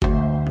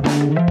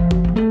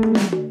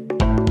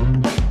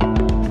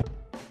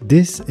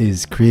This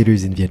is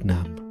Creators in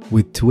Vietnam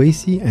with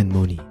Tuasi and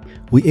Moni.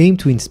 We aim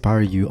to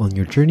inspire you on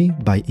your journey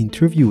by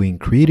interviewing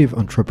creative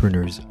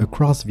entrepreneurs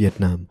across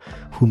Vietnam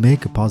who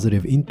make a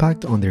positive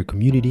impact on their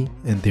community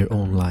and their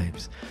own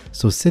lives.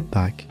 So sit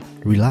back,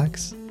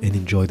 relax, and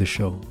enjoy the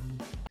show.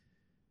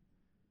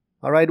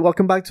 All right,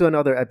 welcome back to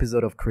another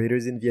episode of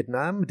Creators in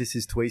Vietnam. This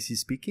is Tuasi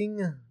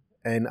speaking,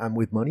 and I'm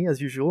with Moni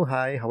as usual.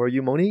 Hi, how are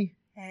you, Moni?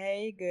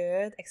 Hey,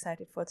 good.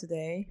 Excited for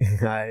today.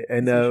 Hi,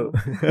 and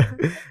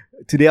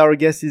today our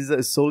guest is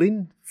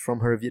Solin from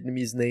her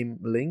Vietnamese name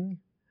Ling.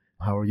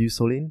 How are you,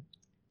 Solin?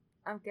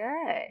 I'm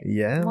good.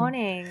 Yeah. Good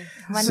morning.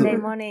 Monday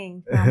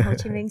morning from Ho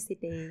Chi Minh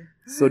City.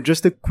 So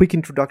just a quick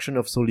introduction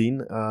of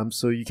Solin.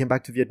 So you came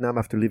back to Vietnam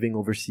after living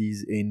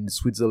overseas in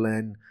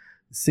Switzerland,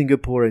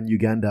 Singapore, and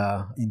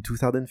Uganda in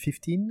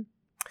 2015.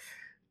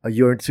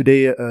 You're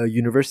today a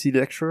university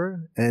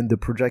lecturer and the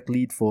project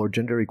lead for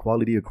gender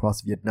equality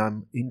across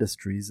Vietnam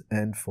industries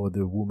and for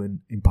the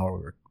Women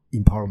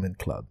Empowerment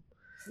Club.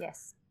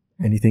 Yes.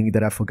 Anything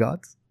that I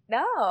forgot?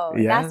 No,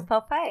 Yeah. that's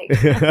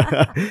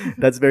perfect.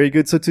 That's very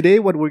good. So today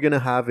what we're going to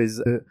have is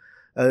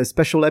a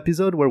special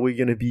episode where we're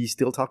going to be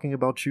still talking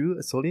about you,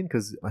 Solin,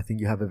 because I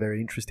think you have a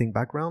very interesting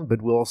background,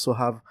 but we'll also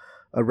have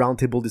a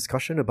roundtable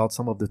discussion about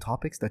some of the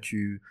topics that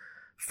you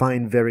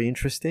find very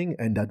interesting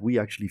and that we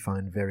actually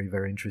find very,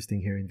 very interesting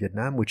here in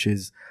Vietnam, which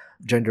is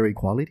gender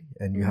equality.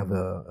 And you have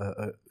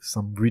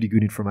some really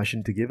good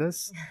information to give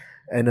us.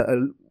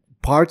 And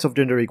parts of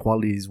gender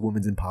equality is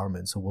women's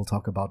empowerment. So we'll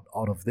talk about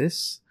all of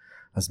this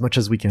as much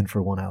as we can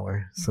for 1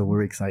 hour. So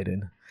we're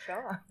excited.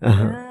 Sure.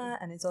 Yeah,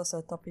 and it's also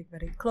a topic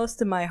very close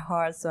to my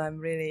heart. So I'm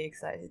really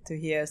excited to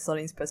hear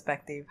Solin's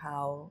perspective.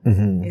 How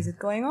is it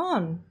going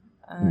on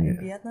in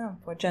Vietnam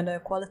for gender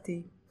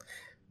equality?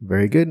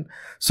 Very good.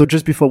 So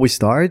just before we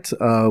start,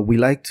 we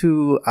like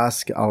to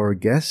ask our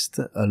guest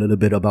a little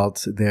bit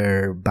about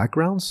their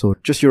background. So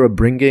just your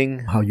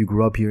upbringing, how you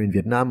grew up here in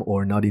Vietnam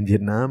or not in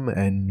Vietnam,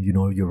 and you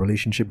know your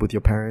relationship with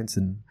your parents,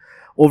 and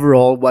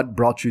overall what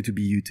brought you to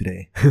be you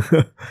today.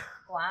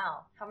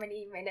 Wow. How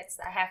many minutes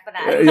I have for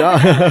that? Yeah.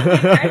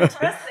 Very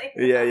interesting.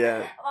 Yeah.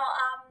 Well,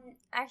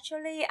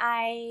 actually,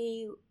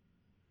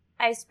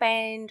 I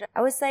spent,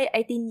 I would say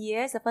 18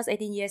 years, the first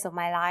 18 years of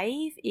my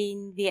life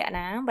in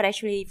Vietnam, but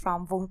actually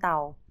from Vũng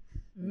Tàu,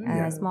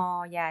 a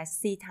small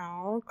sea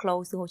town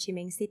close to Ho Chi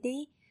Minh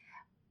City,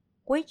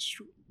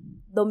 which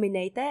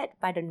dominated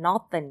by the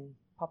northern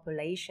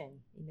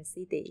population in the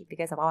city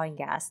because of oil and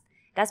gas.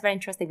 That's very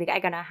interesting because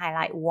I'm going to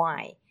highlight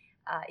why.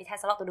 It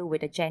has a lot to do with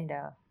the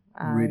gender,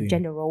 Really?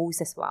 gender roles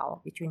as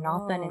well between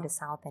northern and the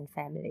southern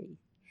family.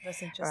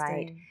 That's interesting.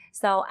 Right.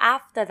 So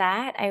after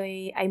that,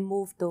 I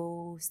moved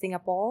to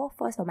Singapore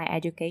first for my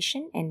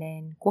education and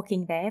then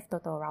working there for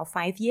total around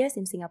 5 years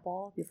in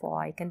Singapore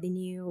before I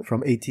continued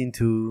From 18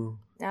 to...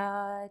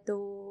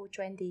 to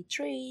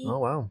 23. Oh,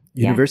 wow.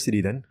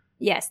 University then?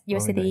 Yes,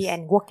 university nice.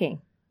 and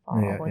working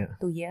for Yeah, over yeah.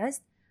 2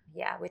 years.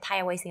 Yeah, with Thai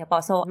Airways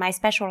Singapore. So my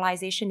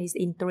specialization is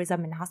in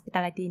tourism and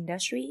hospitality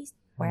industries,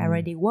 where I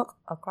already work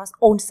across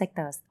all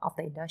sectors of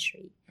the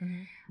industry.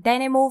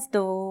 Then I moved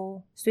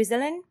to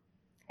Switzerland.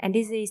 And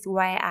this is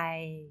where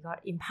I got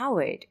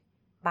empowered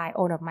by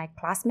all of my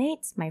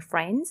classmates, my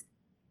friends,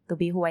 to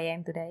be who I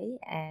am today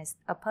as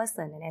a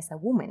person and as a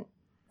woman.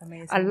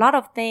 Amazing. A lot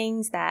of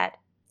things that,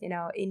 you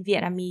know, in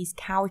Vietnamese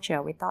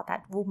culture, we thought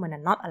that women are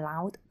not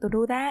allowed to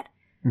do that.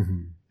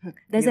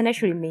 Doesn't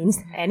actually mean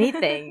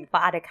anything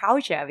for other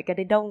culture because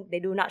they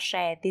do not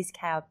share this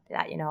kind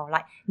of,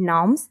 like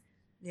norms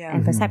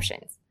and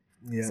perceptions.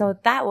 Yeah. So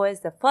that was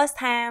the first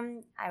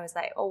time I was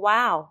like, oh,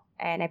 wow.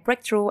 And I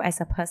break through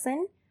as a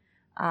person.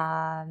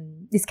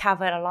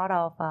 Discovered a lot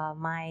of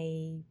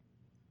my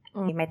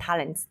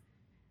talents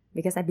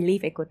because I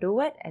believe I could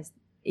do it as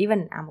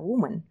even I'm a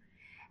woman.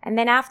 And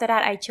then after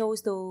that, I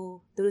chose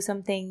to do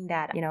something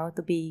that,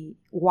 to be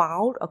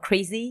wild or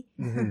crazy.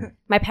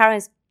 My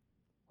parents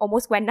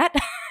almost went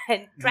nuts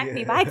and dragged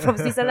me back from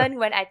Switzerland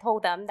when I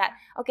told them that,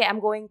 okay, I'm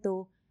going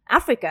to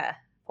Africa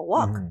for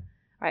work,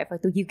 right?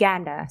 To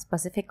Uganda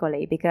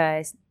specifically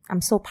because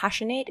I'm so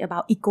passionate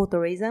about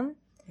ecotourism.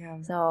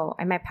 Yeah. So,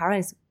 and my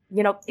parents,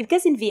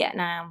 because in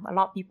Vietnam, a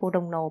lot of people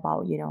don't know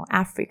about,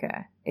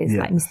 Africa is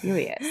like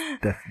mysterious,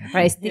 Definitely.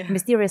 right? It's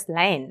mysterious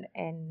land.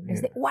 And they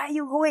say, why are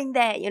you going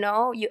there?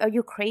 Are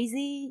you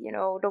crazy?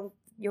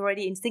 You're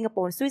already in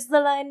Singapore and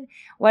Switzerland.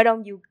 Why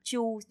don't you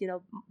choose,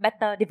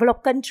 better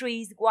developed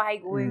countries? Why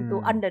going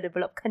to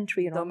underdeveloped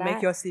country and all Don't that?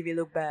 make your CV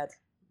look bad.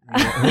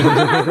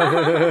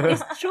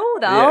 It's true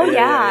though,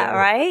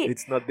 right?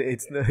 It's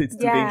too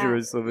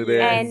dangerous over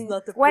there. And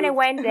when I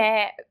went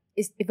there,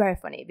 it's very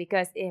funny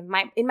because in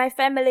my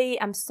family,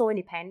 I'm so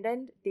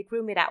independent. They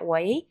grew me that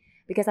way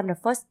because I'm the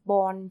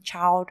firstborn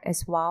child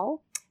as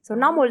well. So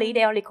normally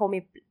they only call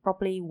me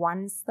probably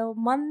once a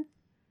month.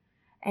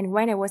 And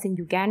when I was in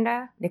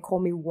Uganda, they call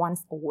me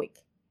once a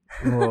week.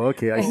 Oh,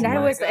 okay. I see. And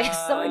that was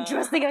so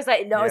interesting. I was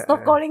like, no,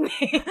 stop calling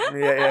me.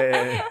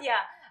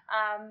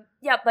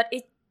 But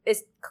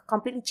it's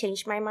completely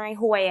changed my mind,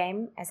 who I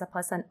am as a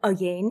person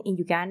again in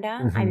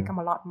Uganda. I become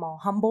a lot more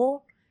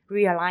humble,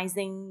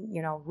 realizing,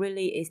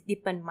 really it's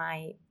deepened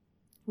my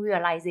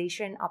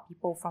realization of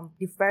people from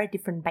very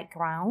different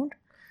background,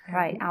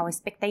 right? Our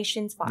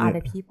expectations for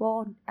other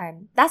people,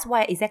 and that's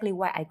why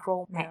I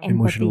grow my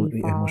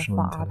empathy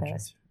for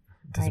others,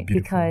 right?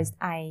 Because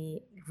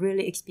I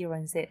really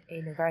experience it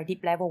in a very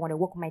deep level when I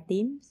work with my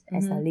teams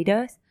as a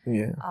leaders.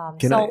 Yeah.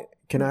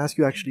 Can I ask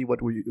you actually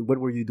what were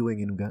you doing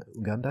in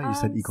Uganda? You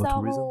said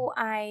ecotourism. So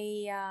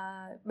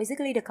I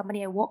basically the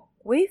company I work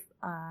with,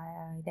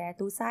 there are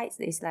two sides.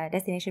 It's a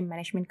destination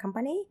management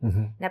company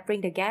that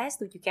bring the guests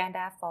to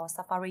Uganda for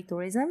safari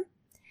tourism,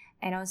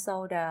 and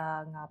also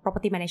the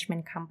property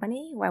management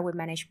company where we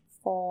manage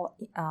 4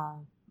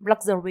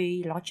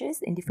 luxury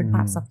lodges in different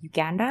parts of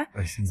Uganda.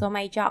 I see. So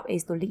my job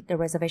is to lead the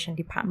reservation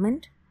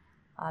department,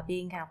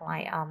 being kind of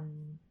like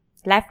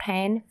left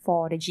hand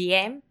for the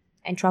GM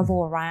and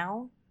travel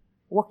around,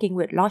 working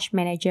with lodge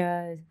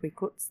managers,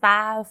 recruit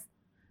staff,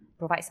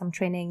 provide some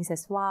trainings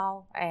as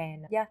well,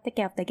 and take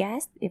care of the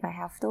guests if I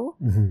have to.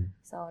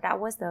 So that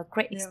was the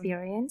great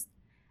experience.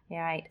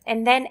 Yeah, right.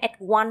 And then at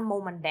one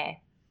moment there,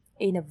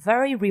 in a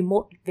very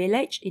remote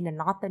village in the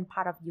northern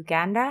part of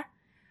Uganda,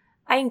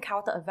 I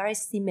encountered a very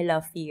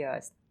similar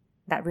fears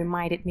that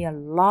reminded me a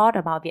lot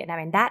about Vietnam,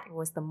 and that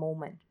was the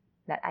moment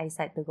that I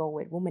decided to go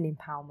with women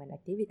empowerment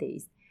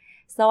activities.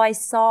 So I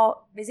saw,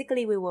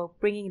 basically we were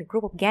bringing a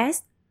group of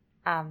guests,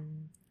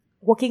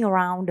 walking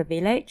around the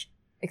village,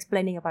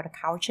 explaining about the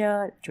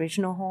culture,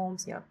 traditional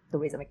homes,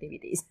 tourism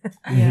activities,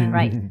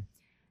 right?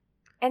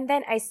 And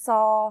then I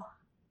saw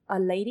a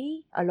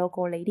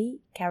local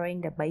lady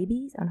carrying the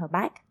babies on her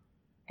back,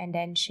 and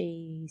then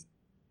she's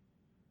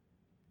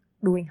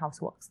doing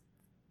housework.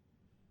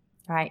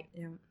 Right.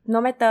 Yeah. No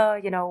matter,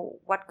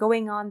 what's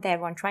going on there,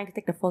 everyone trying to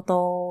take the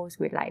photos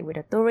with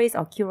a tourist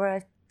or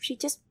curious, she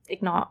just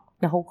ignored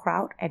the whole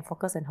crowd and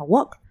focused on her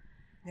work.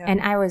 Yeah.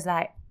 And I was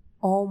like,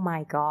 oh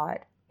my God,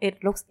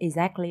 it looks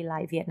exactly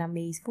like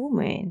Vietnamese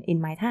women in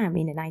my time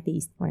in the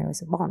 90s when I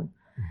was born.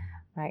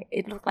 Right.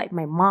 It looked like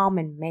my mom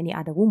and many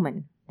other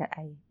women that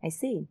I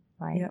see,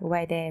 right?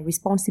 Where their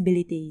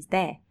responsibility is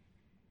there,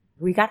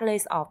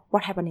 regardless of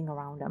what's happening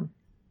around them.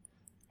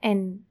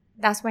 And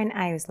that's when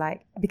I was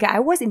like, because I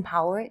was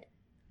empowered,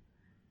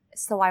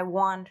 so I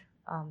want,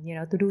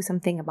 to do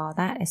something about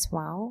that as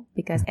well.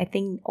 Because I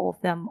think all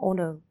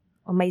the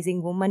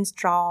amazing women,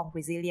 strong,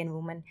 resilient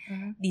women,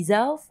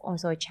 deserve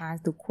also a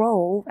chance to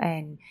grow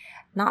and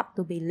not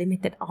to be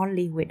limited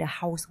only with the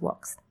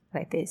houseworks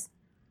like this.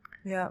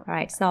 Yeah.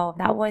 Right. So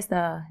that was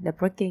the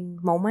breaking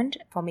moment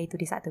for me to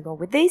decide to go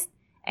with this.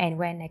 And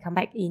when I come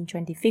back in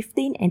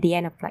 2015, at the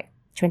end of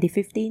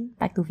 2015,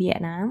 back to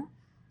Vietnam.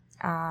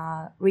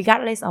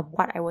 Regardless of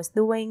what I was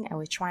doing, I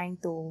was trying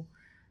to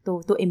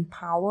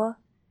empower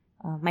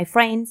my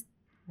friends,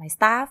 my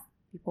staff,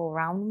 people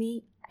around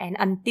me, and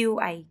until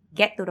I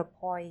get to the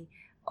point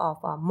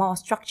of a more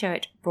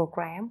structured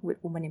program with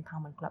Women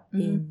Empowerment Club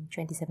in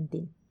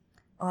 2017.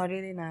 Oh,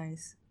 really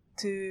nice.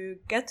 To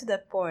get to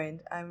that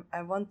point,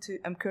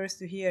 I'm curious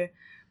to hear,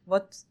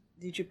 what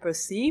did you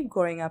perceive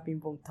growing up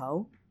in Vung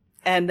Tau,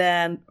 and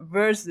then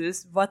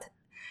versus what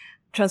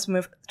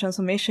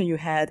transformation you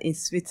had in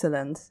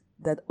Switzerland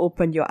that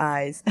opened your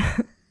eyes?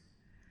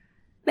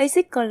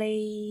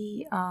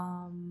 Basically,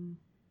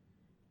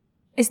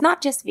 it's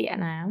not just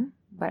Vietnam,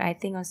 but I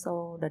think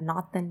also the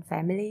northern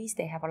families,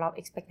 they have a lot of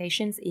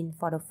expectations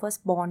for the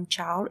firstborn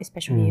child,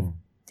 especially if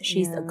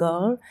she's a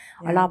girl,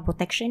 a lot of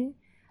protection,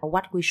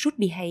 what we should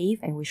behave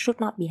and we should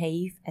not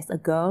behave as a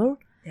girl.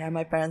 Yeah,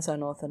 my parents are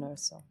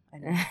northerners, so I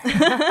know.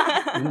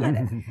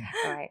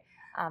 Right.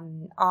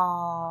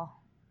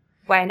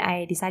 When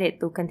I decided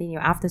to continue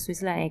after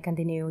Switzerland, I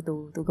continued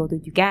to go to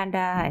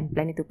Uganda and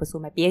planning to pursue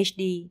my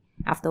PhD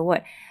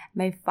afterward.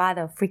 My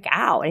father freaked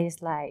out and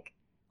he's like,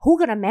 who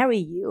gonna marry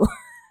you?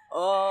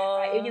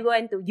 Right, if you go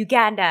into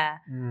Uganda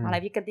or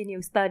if you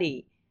continue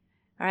study.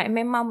 All right, and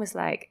my mom was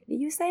like, did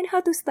you send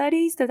her to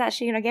study so that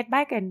she get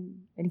back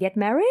and get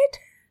married?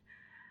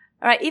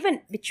 All right,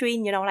 even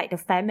between, the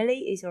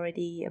family is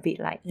already a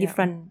bit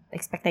different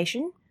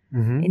expectation.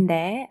 In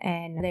there,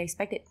 and they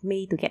expected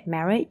me to get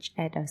married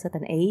at a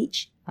certain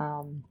age.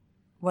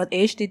 What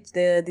age did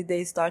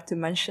they start to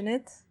mention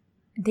it?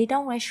 They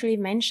don't actually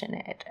mention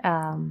it.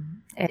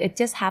 It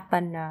just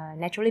happened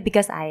naturally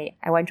because I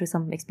went through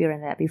some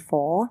experience that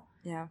before.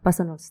 Yeah,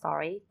 personal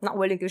story. Not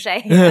willing to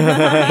share.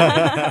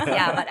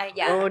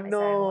 Oh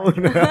no! No,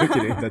 I'm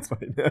kidding. That's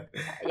fine.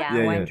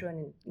 I went through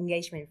an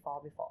engagement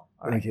before.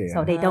 Okay,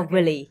 so they don't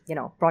really,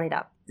 brought it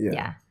up.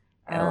 Yeah.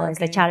 It's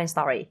the challenge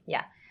story.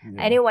 Yeah.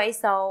 Anyway,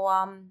 so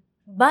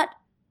but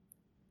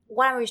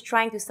what I was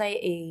trying to say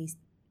is,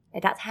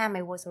 at that time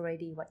I was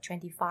already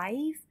 25,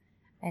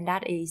 and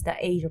that is the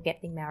age of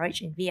getting married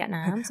in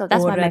Vietnam. So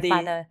that's why my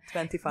father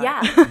 25. Yeah,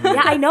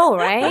 I know,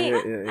 right?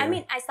 I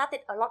mean, I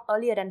started a lot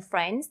earlier than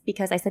friends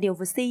because I study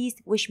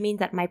overseas, which means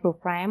that my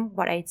program,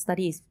 what I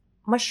study, is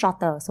much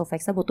shorter. So, for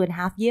example,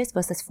 2.5 years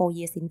versus 4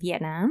 years in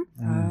Vietnam.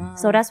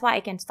 So that's why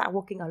I can start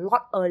working a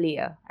lot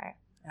earlier,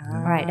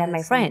 right, than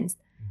my friends.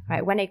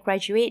 Right, when I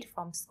graduate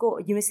from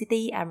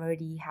university, I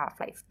already have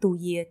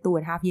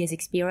 2.5 years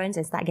experience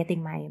and start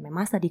getting my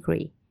master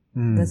degree.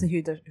 That's a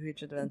huge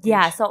advantage.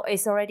 Yeah, so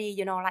it's already,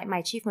 you know, like my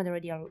achievement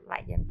already are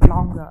like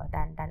longer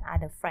than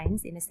other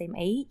friends in the same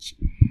age.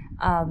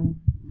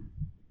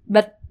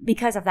 But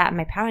because of that,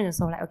 my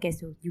parents also like, okay,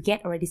 so you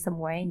get already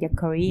somewhere in your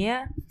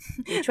career.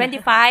 You're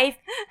 25,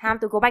 time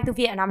to go back to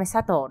Vietnam and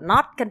settle,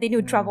 not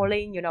continue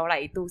traveling, you know,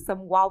 like to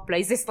some wild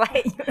places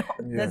like, you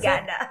know,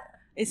 Uganda.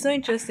 It's so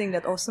interesting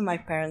that also my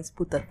parents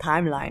put a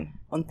timeline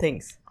on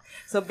things.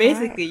 So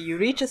basically, you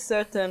reach a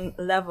certain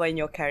level in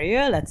your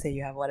career. Let's say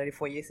you have already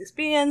 4 years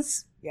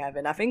experience. You have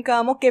enough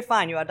income. Okay,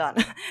 fine, you are done.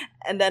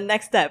 And then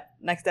next step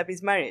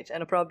is marriage.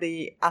 And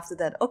probably after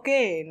that,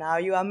 okay, now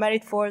you are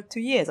married for 2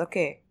 years.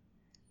 Okay.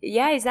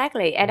 Yeah,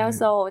 exactly. And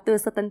also to a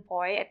certain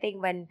point, I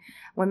think when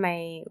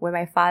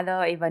my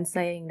father even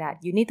saying that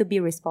you need to be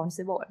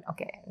responsible.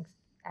 Okay,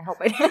 I hope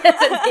it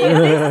doesn't hear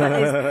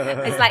this,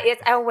 but it's like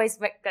I always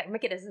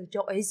make it as a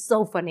joke. It's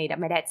so funny that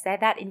my dad said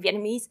that in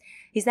Vietnamese.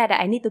 He said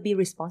that I need to be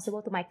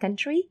responsible to my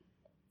country,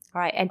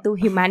 right, and to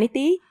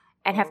humanity,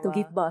 and have to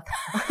give birth.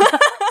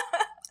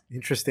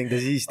 Interesting.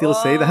 Does he still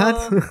say that?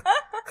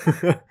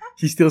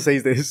 He still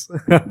says this. And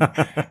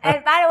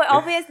by the way,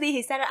 obviously,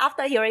 he said it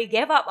after he already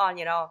gave up on,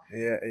 you know,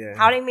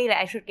 telling me that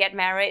I should get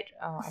married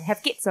and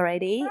have kids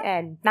already.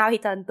 And now he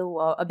turned to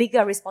a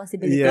bigger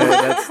responsibility. Yeah,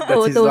 that's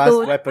his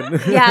last weapon.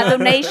 Yeah, to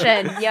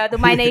nation. Yeah, to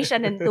my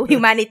nation and to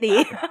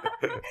humanity. So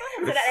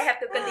that I have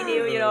to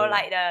continue, you know,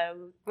 like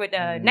with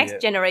the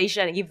next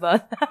generation and give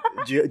birth.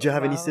 Do you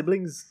have any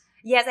siblings?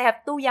 Yes, I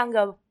have 2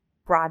 younger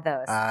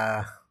brothers.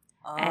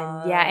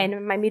 And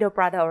and my middle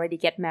brother already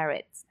get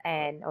married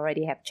and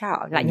already have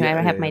child. Like, you know,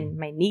 I have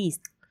my niece.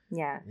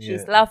 Yeah,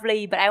 she's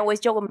lovely. But I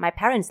always joke with my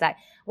parents, like,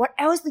 what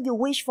else do you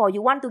wish for?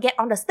 You want to get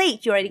on the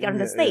stage. You already get on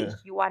the stage.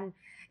 You want,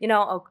 you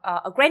know,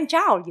 a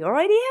grandchild. You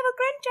already have a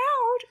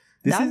grandchild.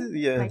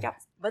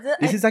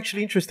 This is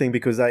actually interesting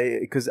because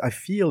I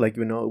feel like,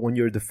 you know, when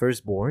you're the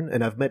firstborn,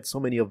 and I've met so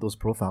many of those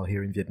profiles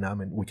here in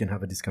Vietnam, and we can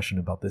have a discussion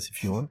about this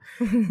if you want.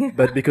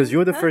 But because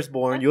you're the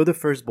firstborn,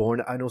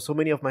 I know so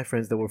many of my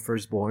friends that were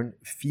firstborn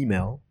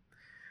female,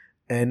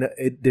 and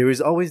there is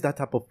always that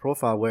type of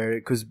profile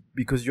where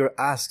because you're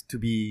asked to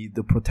be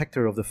the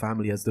protector of the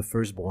family as the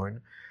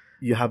firstborn,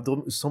 you have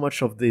so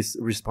much of this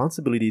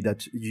responsibility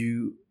that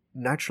you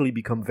naturally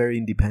become very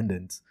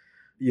independent.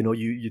 You know,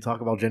 you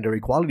talk about gender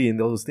equality and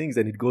those things,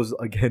 and it goes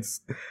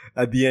against,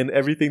 at the end,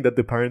 everything that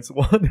the parents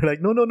want. They're like,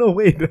 no,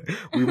 wait.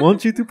 We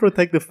want you to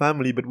protect the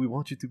family, but we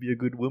want you to be a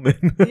good woman.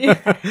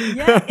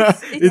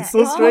 It's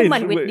so strange.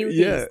 Woman with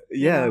duties.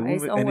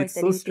 And it's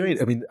so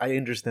strange. I mean, I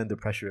understand the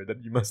pressure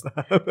that you must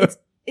have.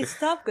 It's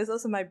tough because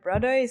also my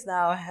brother is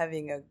now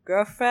having a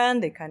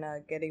girlfriend. They're kind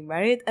of getting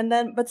married,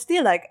 but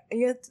still, like,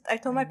 I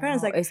told my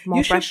parents, like, it's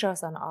more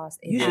pressures on us.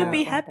 You should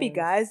be happy,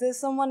 guys. There's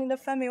someone in the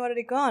family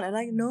already gone, and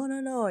like,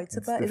 no, it's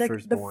about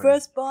the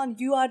firstborn.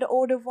 You are the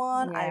older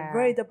one. I'm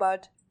worried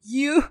about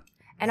you.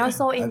 And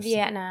also in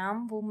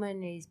Vietnam,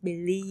 women is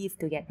believed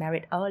to get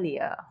married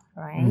earlier,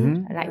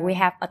 right? Like we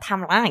have a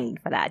timeline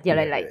for that. You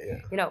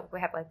know, we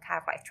have a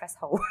kind of like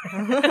threshold.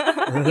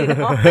 You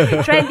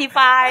know,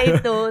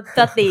 25 to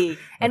 30.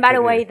 And by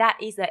the way, that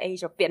is the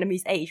age of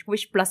Vietnamese age,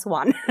 which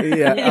 +1. +1.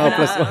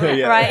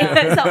 Yeah.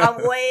 Right. So I'm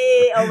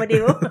way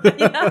overdue.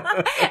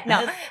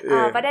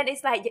 But then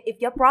it's like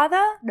if your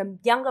brother, the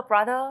younger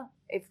brother,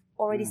 if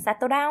already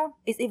settled down,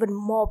 it's even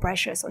more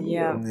precious on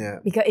you.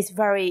 Because it's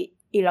very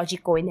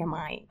illogical in their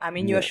mind. I'm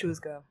in your shoes,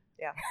 girl.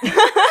 Yeah.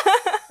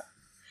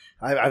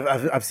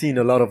 I've seen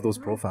a lot of those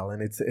profiles,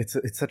 and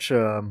it's such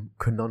a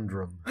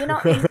conundrum. You know,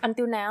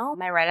 until now,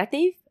 my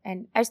relative,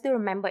 and I still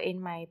remember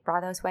in my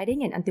brother's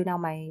wedding, and until now,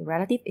 my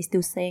relative is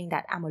still saying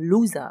that I'm a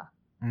loser.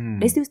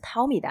 They still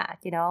tell me that,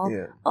 you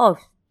know, oh,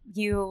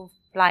 you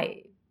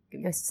like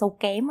you're so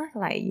game,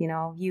 like, you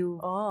know, you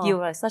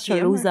are such a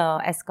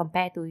loser as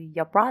compared to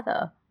your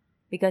brother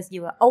because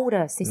you are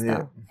older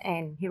sister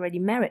and he already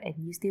married and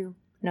you still.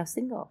 No,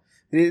 single.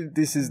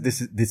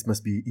 This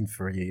must be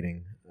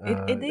infuriating.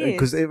 It is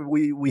because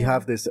we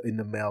have this in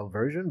the male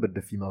version, but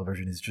the female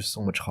version is just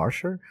so much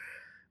harsher.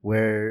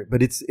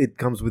 But it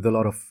comes with a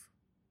lot of.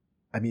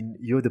 I mean,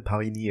 you're the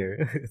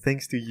pioneer.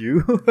 Thanks to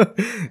you,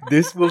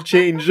 this will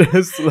change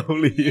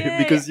slowly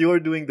because you're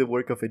doing the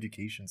work of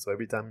education. So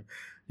every time,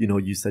 you know,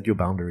 you set your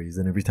boundaries,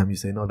 and every time you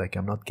say no, like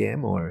I'm not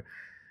game or.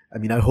 I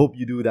mean, I hope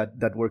you do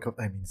that work of.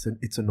 I mean,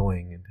 it's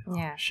annoying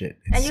and shit.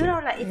 And you know,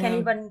 like it can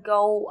even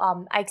go.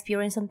 I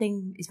experienced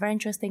something. It's very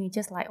interesting. It's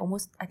just like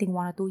almost, I think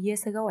 1 or 2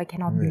 years ago. I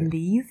cannot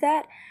believe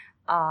that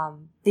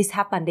this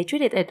happened. They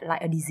treated it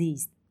like a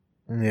disease.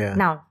 Yeah.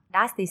 Now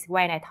that's this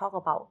when I talk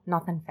about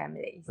northern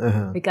families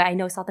because I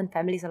know southern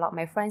families. A lot of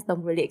my friends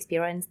don't really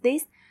experience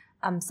this.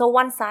 So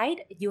one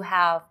side you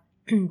have.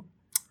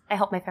 I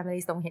hope my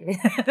families don't hear this.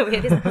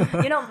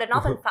 You know, the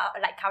northern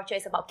like culture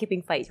is about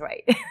keeping faith,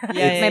 right?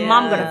 My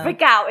mom gonna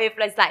freak out if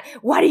it's like,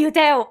 what do you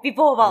tell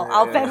people about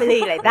our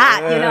family like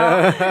that? You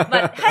know,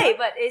 but hey,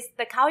 but it's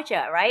the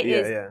culture, right?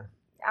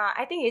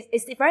 I think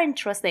it's very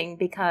interesting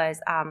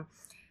because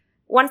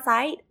one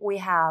side we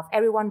have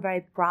everyone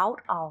very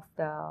proud of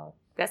the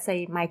let's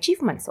say, my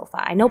achievements so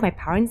far. I know my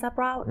parents are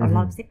proud, a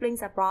lot of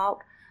siblings are proud,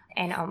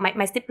 and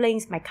my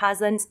siblings, my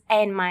cousins,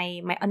 and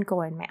my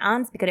uncle and my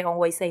aunts, because they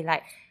always say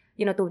like,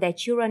 to their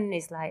children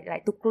is like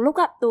to look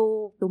up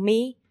to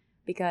me,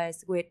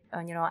 because with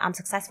I'm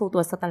successful to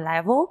a certain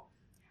level.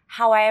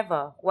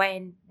 However,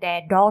 when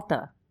their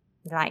daughter,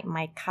 like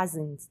my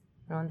cousins,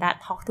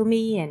 that talk to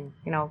me and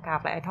kind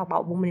of like I talk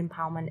about women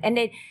empowerment, and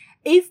then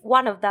if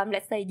one of them,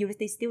 let's say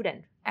university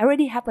student,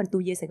 already happened 2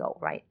 years ago,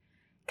 right,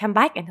 come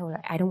back and told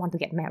her, I don't want to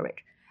get married.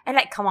 And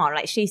like, come on,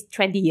 like she's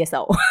 20 years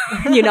old,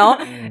 when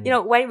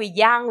we're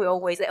young, we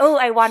always say, oh,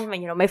 I want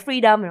my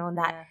freedom and all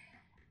that.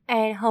 Yeah.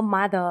 And her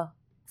mother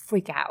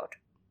freak out.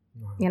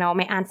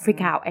 My aunt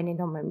freak out and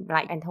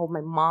then told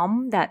my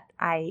mom that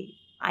I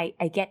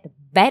get the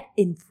bad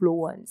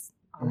influence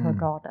on her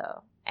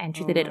daughter and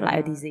treated it like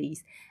a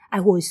disease. I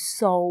was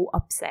so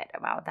upset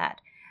about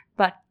that.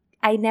 But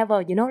I never,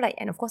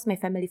 and of course my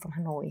family from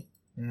Hanoi.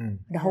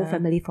 The whole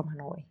family from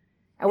Hanoi.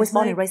 I was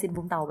born and raised in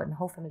Vũng Tàu, but the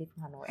whole family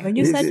from Hanoi. When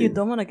you said you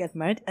don't want to get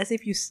married, as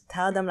if you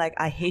tell them like,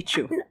 I hate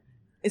you.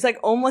 It's like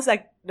almost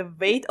like the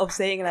weight of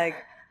saying like,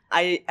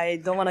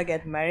 I don't want to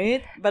get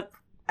married. But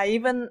I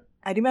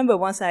remember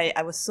once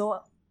I was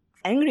so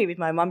angry with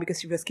my mom because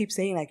she was keep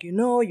saying like,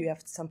 you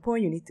have some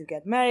point, you need to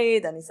get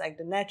married, and it's like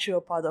the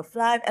natural part of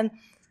life. And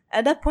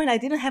at that point, I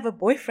didn't have a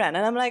boyfriend.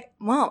 And I'm like,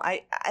 Mom,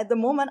 at the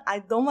moment, I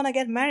don't want to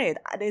get married.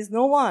 There's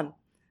no one.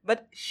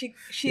 But she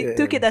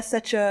took it as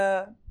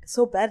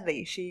so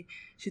badly. She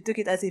took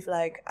it as if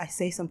like I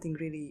say something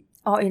really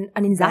an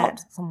insult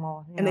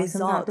somehow, an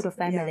insult to the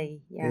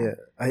family.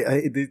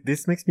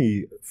 This makes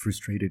me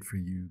frustrated for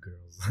you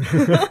girls.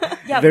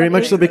 Very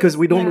much so, because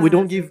we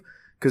don't give,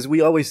 because we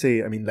always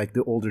say, I mean, like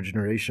the older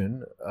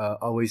generation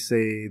always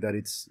say that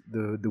it's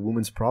the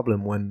woman's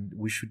problem, when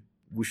we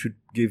should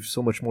give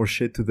so much more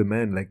shit to the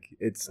men. Like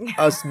it's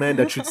us men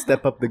that should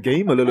step up the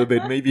game a little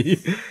bit, maybe.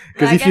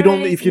 Because if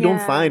you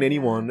don't find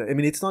anyone, I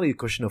mean, it's not a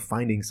question of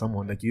finding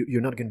someone. Like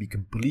you're not going to be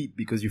complete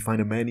because you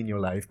find a man in your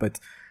life, but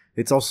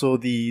it's also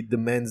the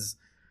men's.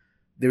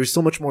 There is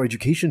so much more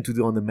education to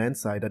do on the men's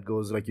side that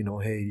goes like,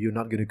 hey, you're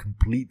not going to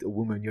complete a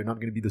woman. You're not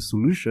going to be the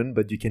solution,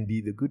 but you can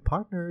be the good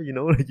partner,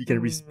 like you can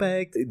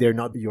respect. They're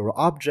not your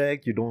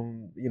object. You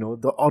don't,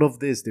 out of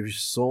this, there's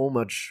so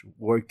much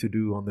work to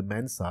do on the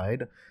men's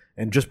side.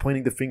 And just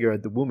pointing the finger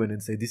at the woman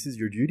and say, this is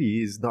your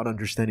duty, is not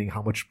understanding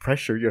how much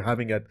pressure you're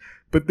having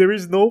but there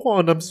is no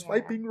one. I'm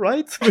swiping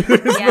right. But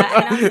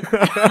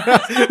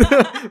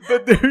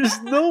there is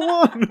no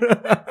one.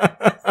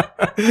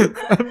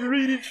 I'm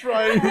really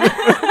trying.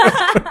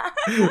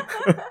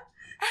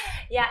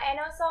 And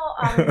also,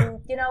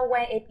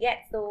 when it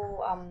gets to,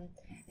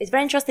 it's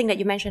very interesting that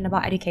you mentioned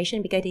about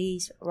education, because it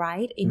is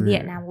right. In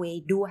Vietnam,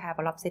 we do have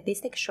a lot of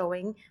statistics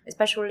showing,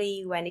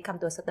 especially when it comes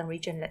to a certain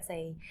region, let's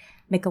say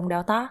Mekong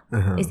Delta,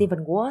 it's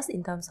even worse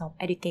in terms of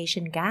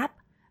education gap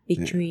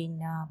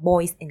between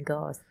boys and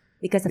girls,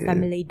 because the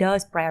family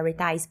does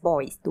prioritize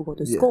boys to go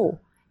to school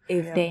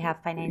if they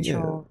have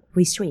financial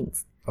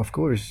restraints. Of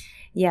course.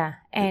 Yeah.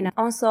 And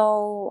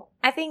also,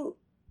 I think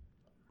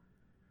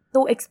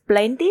to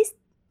explain this,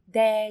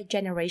 their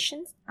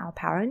generations, our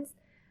parents,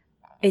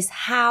 is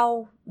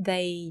how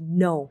they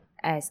know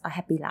as a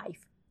happy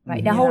life,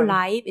 right? The whole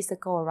life is to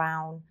go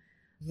around,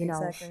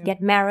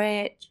 get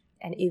married,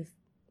 and if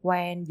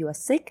when you are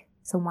sick,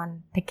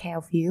 someone take care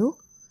of you,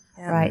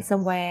 right?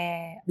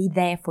 Somewhere be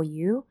there for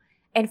you.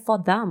 And for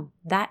them,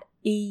 that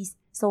is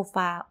so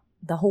far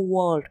the whole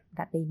world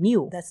that they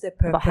knew. That's their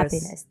purpose about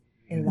happiness.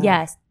 In life.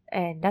 Yes,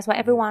 and that's why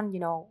everyone,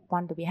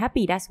 want to be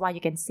happy. That's why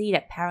you can see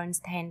that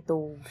parents tend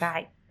to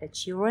guide the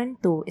children,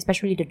 to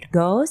especially the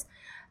girls,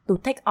 to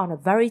take on a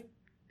very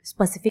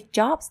specific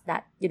jobs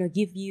that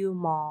give you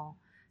more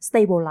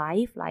stable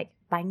life, like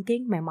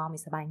banking. My mom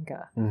is a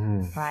banker,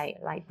 right?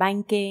 Like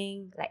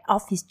banking, like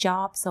office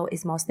job, so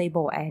it's more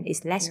stable and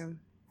it's less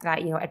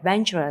like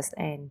adventurous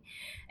and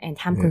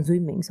time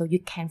consuming. So you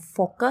can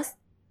focus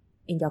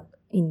in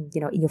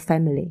your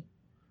family.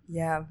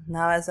 Yeah.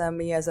 Now as a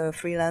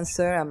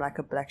freelancer, I'm like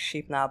a black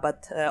sheep now.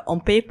 But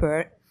on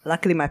paper,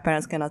 luckily my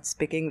parents cannot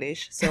speak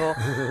English, so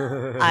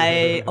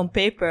on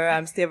paper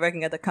I'm still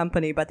working at the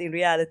company, but in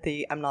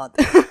reality I'm not.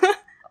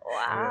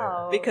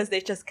 Wow. Because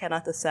they just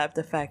cannot accept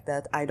the fact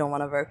that I don't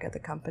want to work at the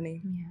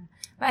company. Yeah.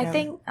 But I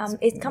think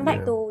it comes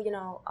back to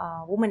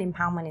woman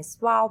empowerment as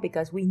well,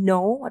 because we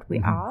know what we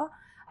are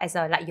as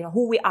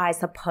who we are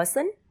as a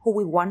person, who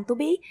we want to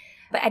be.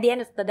 But at the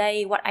end of the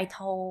day, what I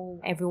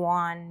told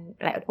everyone,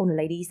 like all the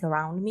ladies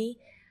around me,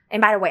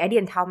 and by the way, I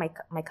didn't tell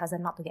my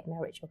cousin not to get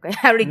married, okay?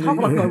 I already talked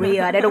about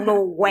Korea, and I don't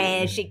know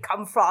where she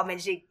come from,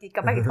 and she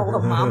come back and told her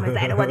mom and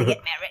said, I don't want to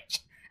get married.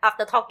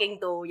 After talking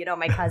to,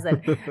 my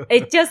cousin.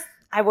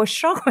 I was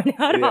shocked when I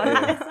heard about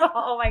that. So,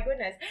 oh my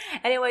goodness.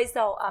 Anyway,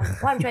 so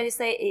what I'm trying to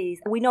say is,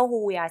 we know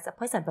who we are as a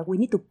person, but we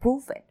need to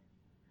prove it.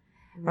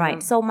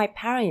 Right? So my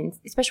parents,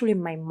 especially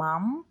my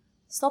mom,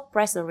 stopped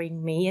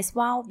pressuring me as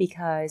well,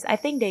 because I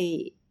think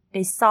they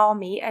they saw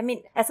me. I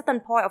mean, at a certain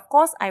point, of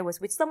course, I was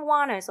with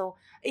someone, and so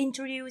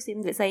introduced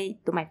him, let's say,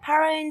 to my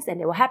parents, and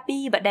they were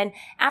happy. But then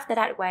after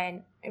that,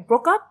 when I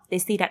broke up, they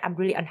see that I'm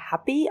really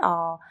unhappy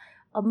or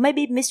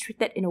maybe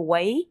mistreated in a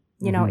way.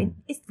 You know,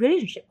 it's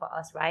relationship for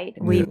us, right?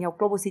 We, you know,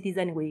 global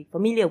citizen, we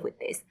familiar with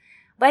this.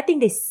 But I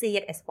think they see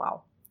it as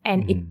well.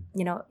 And it,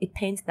 you know, it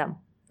pains them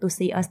to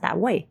see us that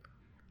way.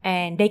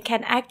 And they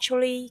can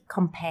actually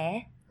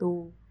compare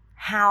to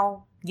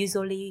how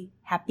usually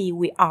happy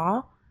we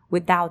are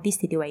without this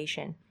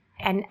situation.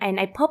 And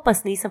I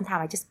purposely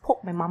sometimes I just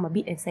poke my mom a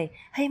bit and say,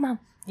 hey mom,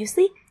 you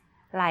see,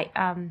 like,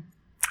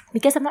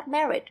 because I'm not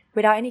married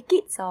without any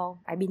kids, so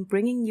I've been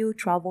bringing you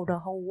travel the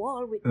whole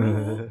world with me.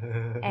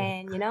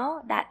 And, you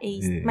know, that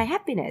is my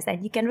happiness.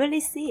 And you can really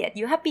see it.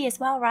 You're happy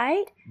as well,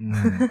 right?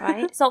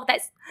 Right? So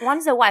that's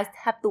once in a while I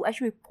have to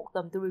actually poke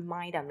them to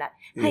remind them that,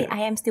 hey,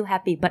 I am still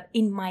happy, but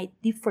in my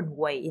different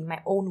way, in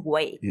my own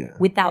way,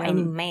 without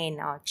any man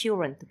or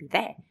children to be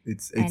there.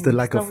 It's the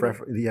lack of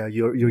reference. Yeah,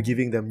 you're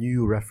giving them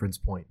new reference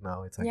point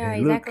now. It's like, yeah,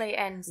 hey, exactly. Look.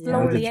 And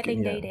slowly, I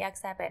think they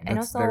accept it. And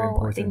That's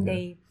also, I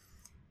think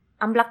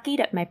I'm lucky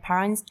that my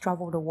parents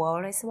travel the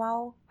world as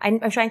well.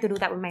 I'm trying to do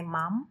that with my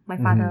mom. My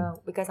father,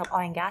 because of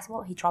oil and gas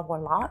work, he travel a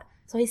lot.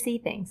 So he see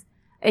things.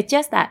 It's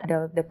just that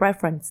the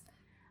preference,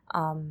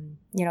 you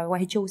know,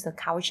 what he chose the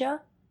culture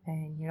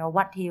and, you know,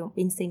 what he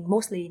been seeing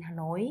mostly in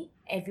Hanoi,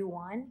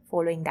 everyone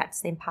following that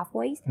same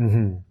pathways.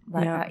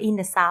 But in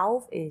the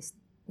South is,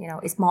 you know,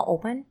 it's more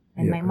open.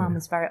 And my mom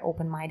is very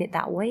open-minded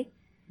that way.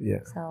 Yeah.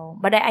 So,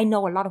 but I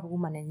know a lot of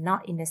women are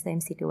not in the same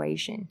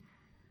situation.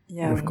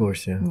 Yeah. Of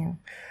course, yeah.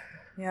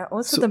 Yeah,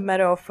 also the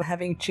matter of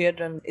having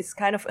children, it's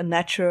kind of a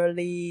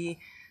naturally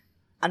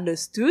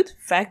understood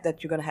fact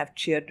that you're going to have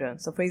children.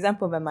 So, for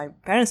example, when my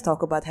parents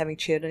talk about having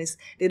children,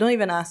 they don't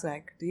even ask,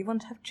 like, do you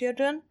want to have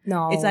children?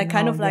 No. It's like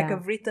kind of like a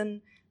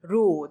written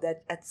rule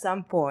that at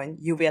some point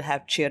you will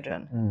have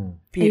children.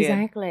 Period.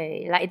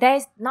 Exactly. Like, that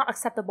is not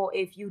acceptable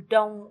if you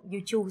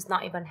choose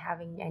not even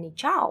having any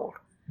child.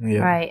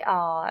 Yeah. Right.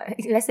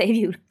 Let's say if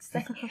you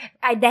say,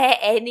 I dare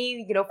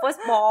any, you know,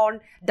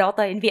 firstborn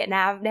daughter in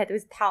Vietnam that to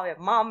tell your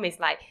mom is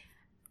like,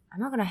 I'm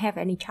not gonna have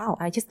any child.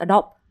 I just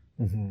adopt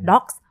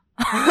dogs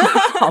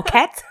or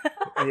cats.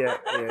 Yeah.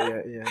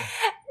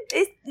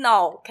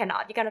 No,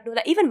 cannot. You cannot do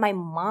that. Even my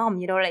mom,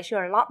 you know, like she's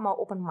a lot more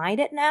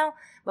open-minded now.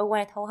 But when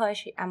I told her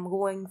I'm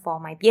going for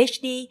my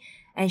PhD,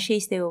 and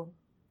she's still,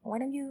 why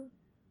don't you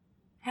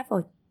have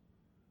a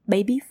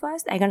baby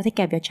first? I'm gonna take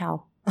care of your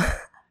child.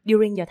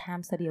 During your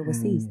time study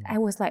overseas. I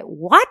was like,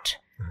 what?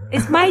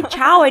 It's my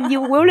child and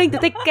you're willing to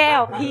take care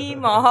of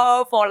him or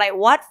her for like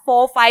what,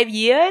 4 or 5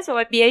 years for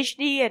my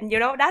PhD? And you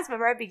know, that's the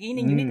very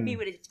beginning. You need to be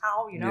with the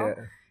child, you know.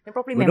 Yeah. And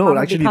probably my mom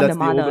actually, become that's the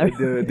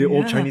mother. The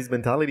old Chinese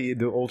mentality,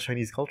 the old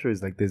Chinese culture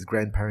is like this: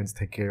 grandparents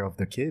take care of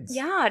their kids.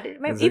 Yeah,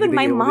 even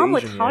my mom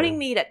was telling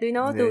me that, you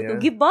know, to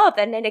give birth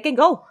and then they can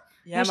go.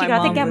 Yeah, she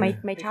gonna take care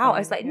of my child. I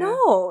was like,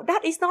 no,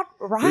 that is not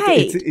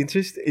right.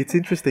 It's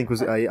interesting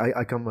because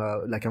I come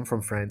I'm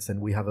from France and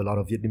we have a lot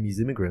of Vietnamese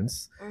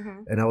immigrants.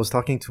 And I was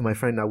talking to my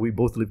friend. Now we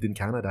both lived in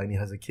Canada and he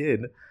has a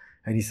kid,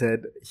 and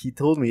he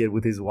told me it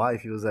with his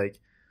wife. He was like,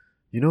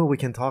 you know, we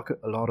can talk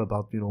a lot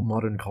about, you know,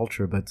 modern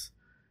culture, but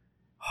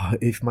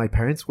if my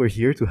parents were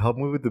here to help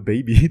me with the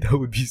baby, that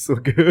would be so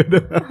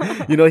good.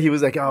 You know, he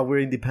was like, we're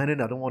independent.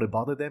 I don't want to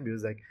bother them. He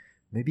was like,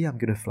 maybe I'm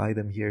gonna fly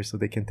them here so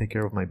they can take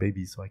care of my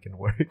baby so I can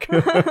work. So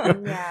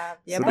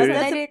but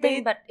that's a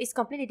thing, but it's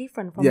completely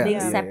different from being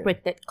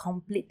separated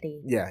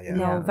completely. You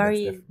know,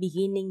 very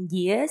beginning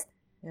years.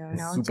 Yeah, you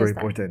know, super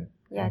important.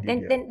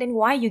 Then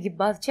why you give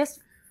birth? Just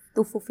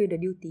to fulfill the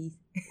duties.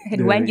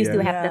 And when you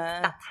still have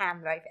that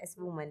time, right, as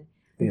woman.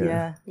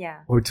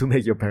 Or to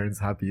make your parents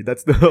happy.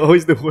 That's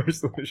always the worst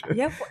solution.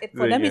 Yeah,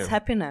 for them it's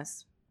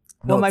happiness.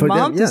 For my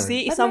mom to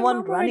see if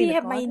someone running already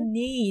have my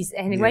niece,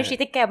 and when she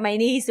take care of my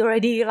niece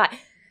already, like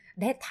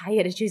they're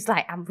tired, and she's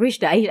like, I'm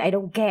reached the age, I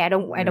don't care, I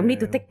don't need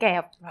to take care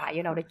of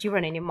you know, the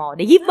children anymore.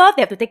 They give birth,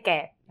 they have to take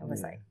care. I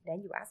was like,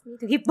 then you ask me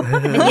to give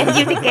birth, and then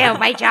you take care of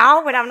my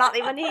child when I'm not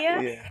even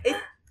here. It's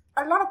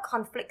a lot of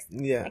conflicts.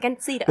 I can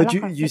see that. But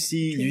you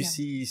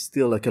see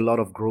still like a lot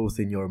of growth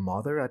in your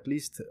mother, at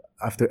least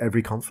after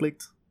every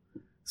conflict.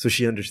 So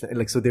she understands,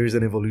 like, so there is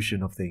an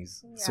evolution of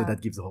things. So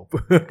that gives hope.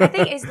 I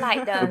think it's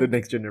like for the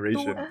next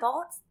generation. Two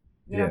thoughts,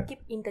 you know, keep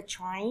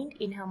intertwined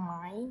in her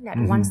mind. That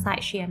one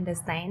side she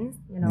understands,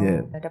 you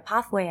know, the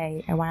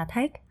pathway I want to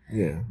take.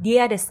 The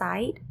other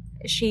side,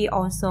 she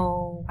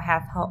also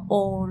have her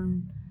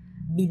own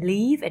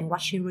belief and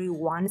what she really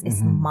wants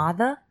as a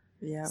mother.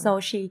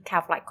 So she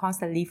kind of like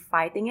constantly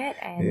fighting it,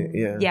 and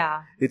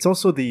it's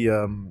also the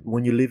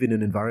when you live in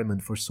an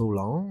environment for so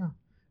long.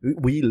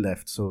 We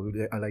left, so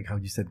I like how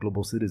you said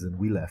global citizen.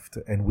 We left,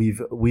 and we've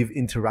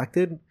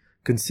interacted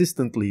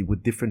consistently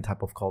with different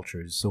type of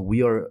cultures. So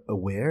we are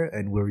aware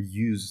and we're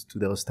used to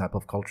those type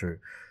of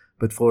culture.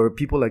 But for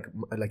people like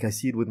I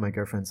see it with my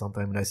girlfriend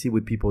sometimes, and I see it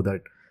with people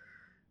that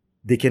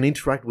they can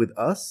interact with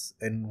us,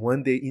 and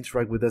when they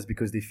interact with us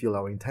because they feel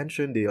our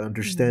intention, they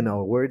understand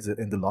our words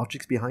and the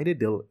logics behind it,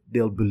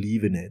 they'll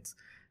believe in it.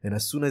 And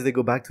as soon as they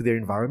go back to their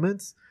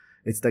environments,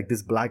 it's like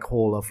this black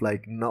hole of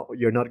like, no,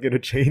 you're not gonna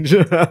change.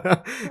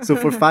 So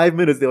for 5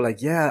 minutes they're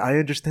like, yeah, I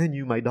understand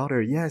you, my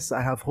daughter, yes,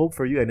 I have hope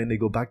for you. And then they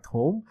go back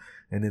home,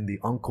 and then the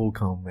uncle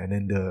come, and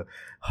then the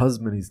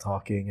husband is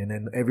talking, and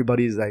then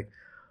everybody's like,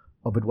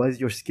 oh, but why is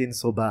your skin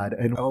so bad?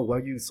 And oh, why are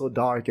you so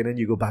dark? And then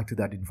you go back to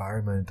that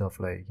environment of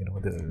like, you know,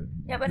 the...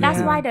 Yeah, but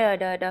that's why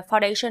the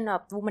foundation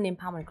of Women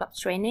Empowerment Club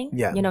training,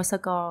 you know,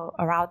 circle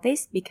around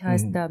this,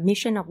 because the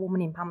mission of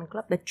Women Empowerment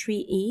Club, the 3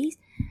 E's,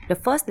 the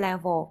first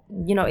level,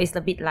 you know, is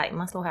a bit like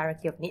Maslow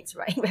hierarchy of needs,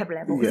 right? We have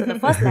levels. So the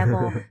first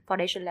level,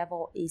 foundation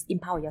level, is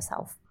empower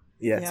yourself.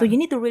 Yeah. So you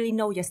need to really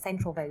know your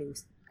central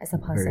values as a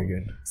person. Very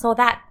good. So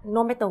that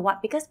no matter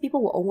what, because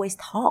people will always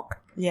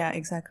talk. Yeah,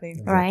 exactly.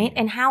 Right?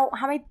 And how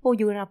many people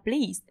you gonna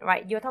please,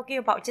 right? You're talking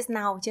about just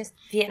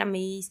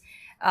Vietnamese,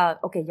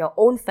 okay, your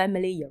own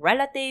family, your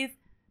relative,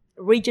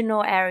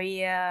 regional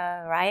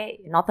area, right?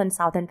 Northern,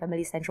 southern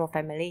family, central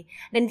family,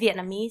 then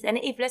Vietnamese. And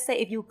if let's say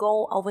if you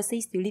go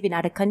overseas, you live in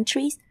other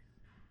countries,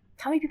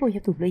 how many people you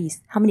have to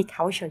please? How many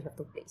cultures you have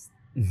to please?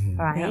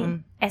 Right? Yeah.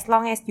 As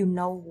long as you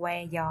know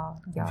where your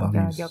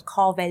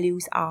core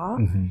values are,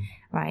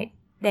 right?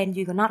 Then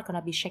you're not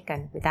gonna be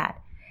shaken with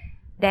that.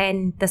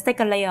 Then the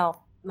second layer of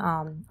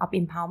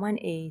empowerment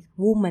is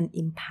women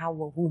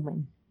empower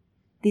women.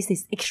 This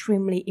is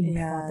extremely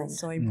important. Yeah,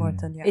 so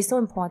important. Yeah. It's so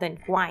important.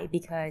 Why?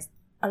 Because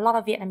a lot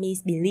of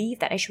Vietnamese believe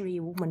that actually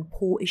women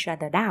pull each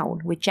other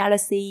down with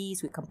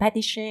jealousies, with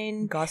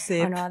competition,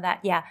 gossip, and all that.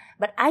 Yeah,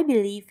 but I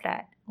believe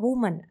that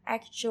women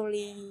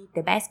actually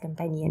the best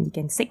companion you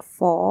can seek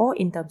for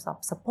in terms of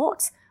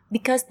supports,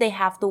 because they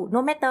have to,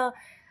 no matter,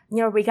 you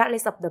know,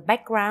 regardless of the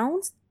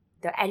backgrounds,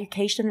 the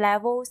education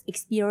levels,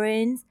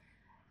 experience,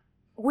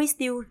 we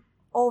still,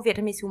 all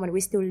Vietnamese women,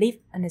 we still live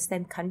in the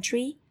same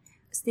country,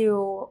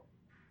 still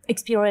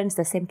experience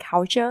the same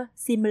culture,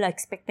 similar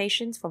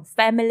expectations from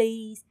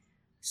families,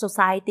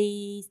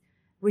 societies,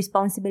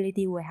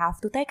 responsibility we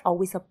have to take or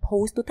we're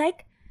supposed to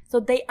take.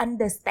 So they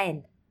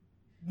understand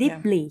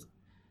deeply,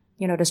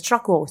 you know, the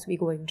struggles we're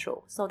going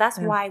through. So that's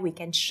why we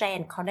can share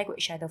and connect with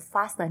each other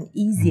faster and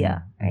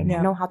easier, and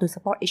know how to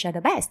support each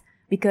other best,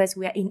 because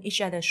we are in each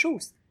other's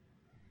shoes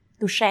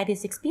to share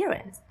this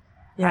experience.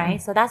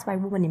 Right? So that's why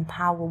Women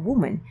Empower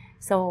Women.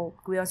 So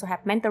we also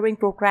have mentoring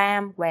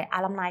program where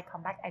alumni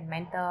come back and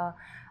mentor,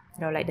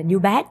 you know, like the new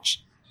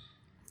batch.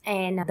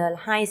 And the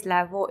highest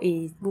level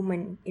is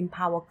Women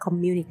Empower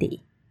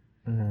Community.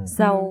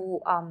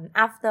 So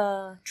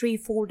after 3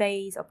 full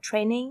days of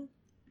training,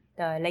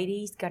 the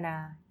ladies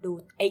gonna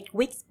do 8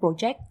 weeks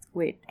project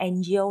with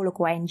NGO,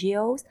 local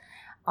NGOs,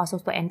 also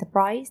for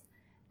enterprise,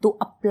 to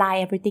apply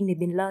everything they've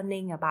been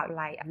learning about,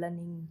 like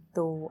learning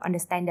to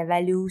understand their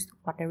values,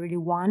 what they really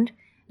want,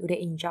 do they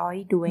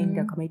enjoy doing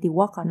the community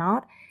work or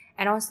not,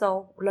 and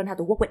also learn how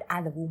to work with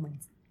other women.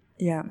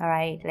 Yeah. All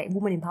right, like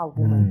women empower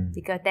women,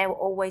 because they will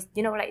always,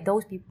 you know, like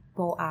those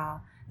people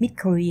are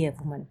mid-career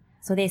women.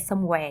 So they're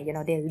somewhere, you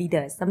know, they're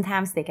leaders.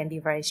 Sometimes they can be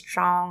very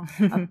strong,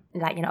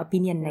 like, you know,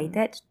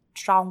 opinionated,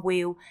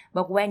 strong-willed.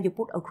 But when you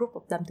put a group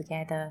of them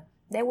together,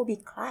 there will be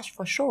clash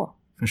for sure.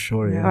 For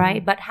sure, yeah.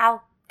 Right? But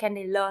how can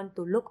they learn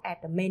to look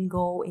at the main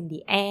goal in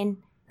the end,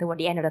 toward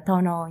the end of the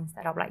tunnel,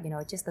 instead of like, you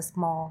know, just a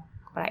small,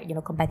 like, you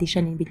know,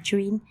 competition in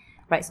between,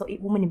 right? So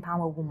women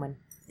empower women.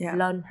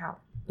 Learn how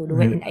to do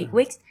it in 8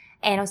 weeks,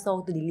 and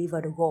also to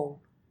deliver the goal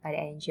by the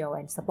NGO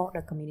and support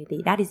the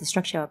community. That is the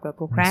structure of the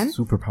program. That's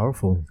super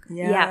powerful.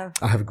 Yeah.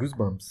 I have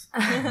goosebumps.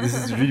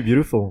 This is really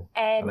beautiful.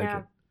 And I like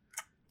it.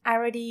 I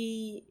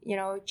already, you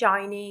know,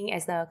 joining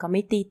as a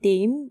committee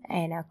team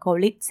and a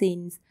co-lead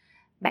since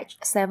batch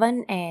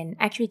 7, and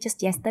actually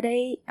just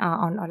yesterday,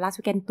 on last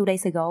weekend, 2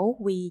 days ago,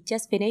 we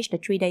just finished the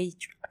 3-day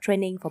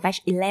training for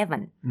batch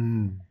 11.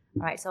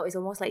 Right, so it's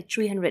almost like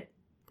 300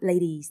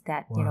 ladies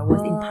that you know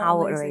was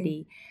empowered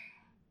already.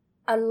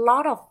 A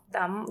lot of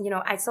them, you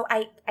know,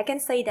 I can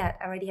say that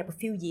I already have a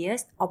few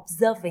years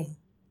observing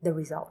the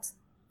results,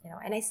 you know,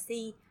 and I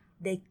see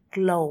they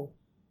glow.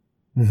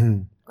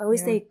 I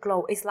always say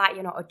glow. It's like,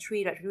 you know, a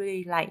tree that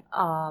really like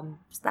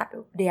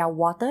they are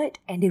watered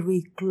and they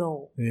really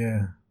glow.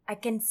 Yeah. I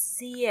can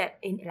see it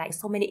in like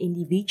so many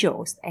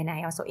individuals, and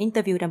I also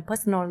interviewed them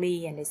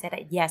personally, and they said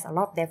that yes, a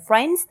lot of their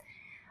friends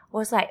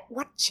was like,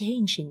 what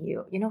changed in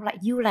you? You know, like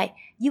you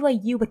are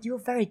you, but you're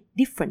very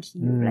different.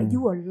 Like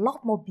you are a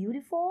lot more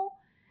beautiful.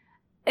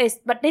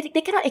 But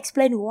they cannot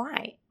explain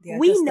why.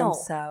 We know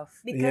themselves.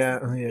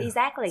 Because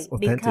exactly,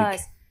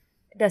 because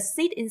the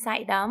seed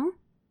inside them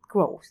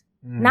grows.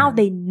 Now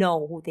they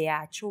know who they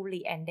are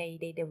truly, and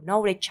they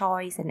know their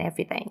choice and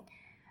everything,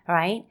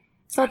 right?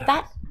 So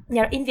that,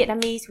 you know, in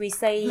Vietnamese we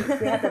say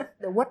we have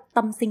the word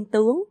tâm sinh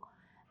tướng,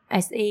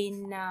 as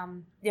in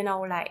you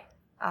know, like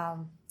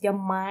your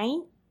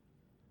mind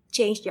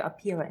change your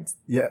appearance.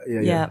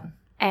 Yeah.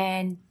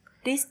 And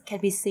this can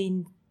be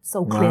seen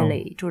so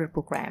clearly through the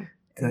program.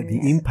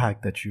 The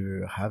impact that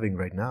you're having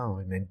right now,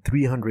 I mean,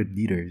 300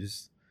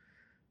 leaders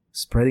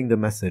spreading the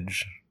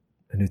message,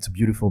 and it's a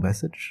beautiful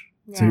message.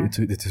 Yeah.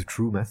 It's a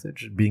true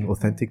message, being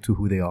authentic to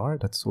who they are.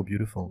 That's so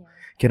beautiful. Yeah.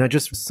 Can I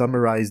just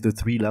summarize the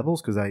 3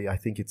 levels? Because I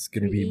think it's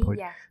going to be 3E,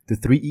 important. Yeah. The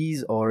 3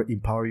 E's are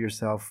empower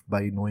yourself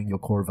by knowing your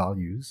core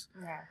values.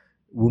 Yeah.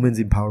 Women's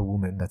empower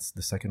women. That's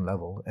the second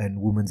level.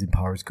 And women's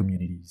empowers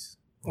communities.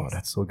 Wow, Yes.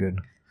 that's so good.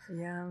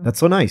 Yeah. That's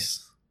so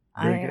nice.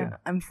 Very good.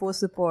 I'm full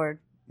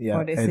support Yeah.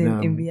 for this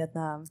And, in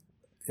Vietnam.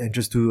 and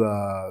just to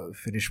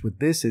finish with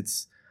this,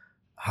 it's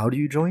how do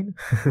you join?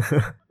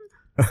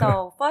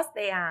 So first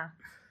they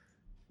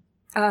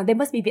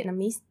must be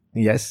Vietnamese.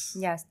 Yes.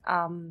 Yes,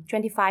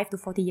 25 to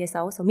 40 years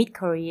old, so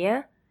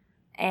mid-career.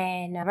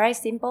 And very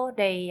simple,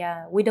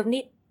 we don't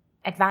need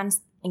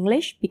advanced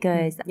English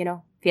because,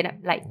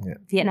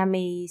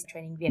 Vietnamese,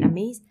 training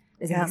Vietnamese,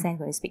 doesn't make sense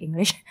when you speak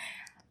English.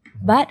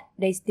 But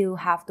they still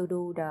have to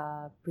do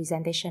the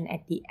presentation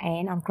at the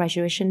end on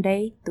graduation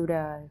day to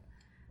the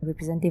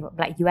representative of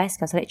US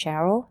Consulate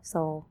General.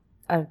 So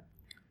a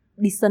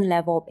decent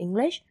level of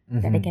English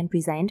that they can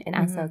present and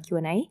answer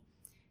Q&A.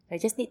 They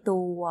just need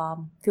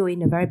to fill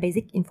in a very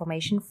basic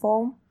information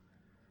form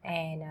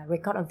and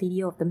record a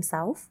video of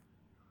themselves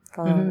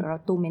for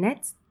around 2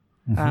 minutes,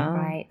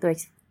 right?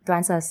 To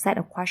answer a set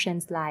of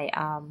questions like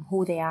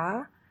who they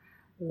are,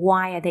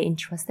 why are they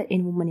interested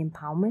in women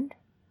empowerment,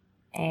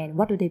 and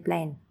what do they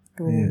plan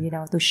to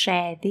to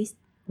share this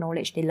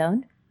knowledge they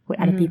learned with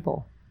other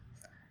people.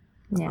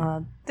 Yeah,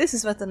 this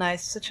is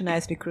such a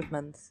nice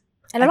recruitment.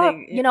 and a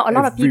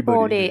lot of people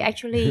everybody they did.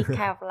 actually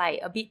have like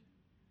a bit.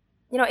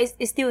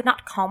 It's still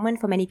not common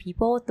for many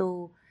people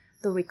to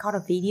record a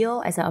video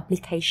as an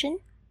application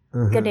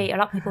because a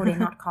lot of people they're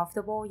not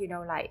comfortable,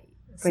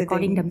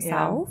 recording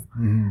themselves.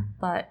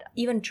 But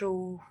even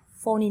through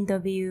phone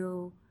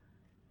interview,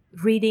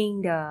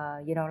 reading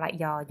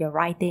your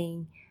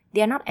writing,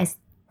 they are not as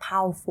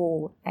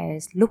powerful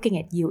as looking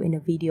at you in a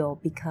video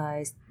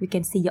because we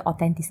can see your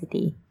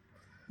authenticity.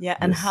 Yeah,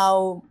 and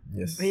how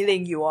Yes.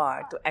 willing you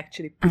are to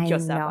actually put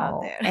yourself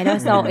out there. And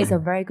also, it's a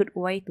very good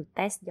way to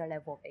test your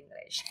level of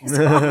English.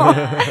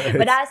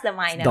 But that's the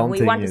minor. We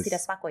daunting, want to yes. see the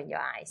sparkle in your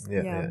eyes.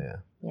 Yeah.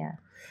 Yeah.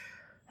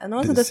 And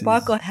also This the is-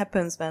 sparkle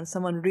happens when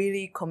someone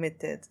really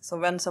committed. So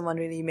when someone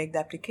really make the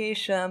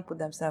application, put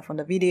themselves on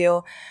the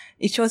video,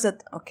 it shows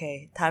that,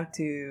 okay, time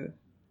to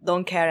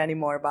don't care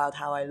anymore about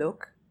how I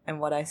look and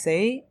what I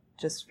say,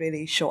 just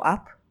really show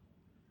up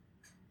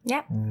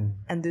Yeah.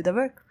 and do the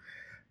work.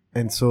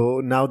 And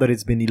so now that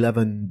it's been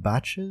 11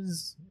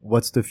 batches,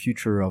 what's the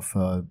future of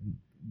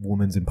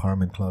Women's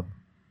Empowerment Club?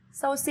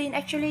 So since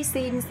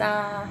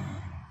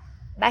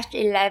batch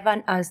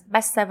 11,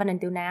 batch 7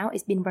 until now,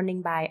 it's been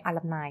running by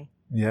alumni.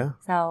 Yeah.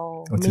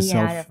 So Oh, it's me a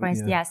and self- the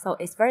friends, yeah. so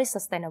it's very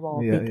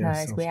sustainable Yeah,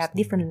 because we have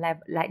different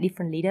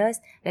different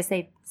leaders. Let's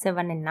say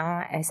 7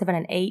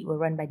 and 8 were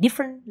run by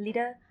different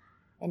leader,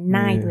 and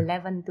 9 to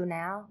 11 to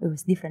now it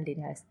was different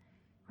leaders.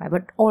 Right,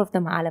 but all of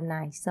them are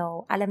alumni.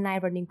 So alumni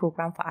running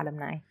program for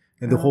alumni.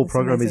 And the whole that's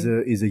program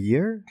amazing. is a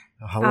year?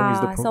 How long is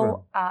the program?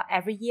 So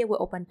every year we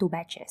open 2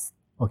 batches.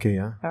 Okay,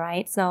 yeah. All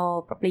right,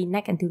 so probably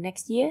until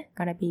next year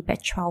gonna be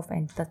batch 12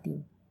 and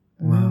 13.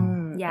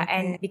 Wow. Yeah,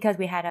 and because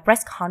we had a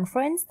press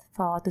conference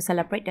to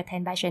celebrate the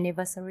 10th batch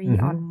anniversary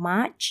on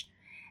March,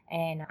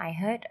 and I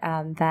heard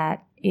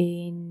that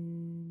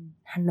in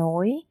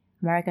Hanoi,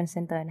 American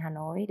Center in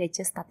Hanoi, they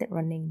just started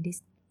running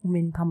this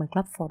Women Empowerment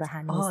Club for the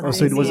Hanoi. Oh,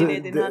 so it was They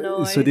did in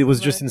Hanoi, so it was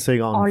just in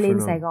Saigon. All for in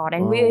now. Saigon,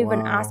 and Oh, we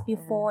even wow. asked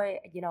before,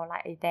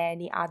 is there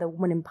any other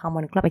Women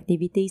Empowerment Club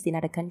activities in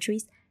other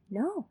countries?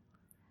 No.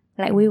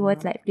 We were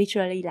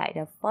literally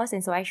the first,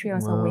 and so actually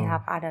also we Wow.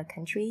 have other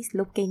countries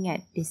looking at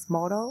this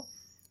model.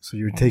 So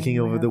you're And taking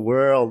then we over have- the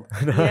world.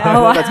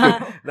 Yeah. That's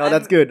good. No,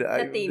 that's good.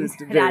 The teams,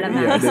 it's the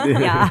alumni.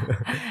 Yeah.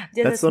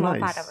 Just That's a so small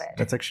nice. part of it.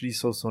 That's actually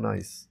so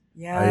nice.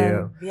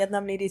 Yeah,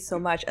 Vietnam needed so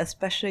much,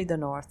 especially the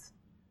north.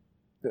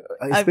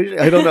 I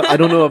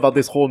don't know about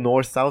this whole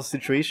north-south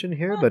situation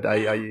here, but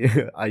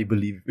I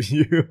believe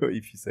you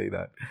if you say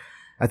that.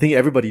 I think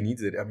everybody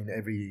needs it. I mean,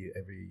 every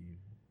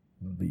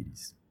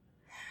ladies.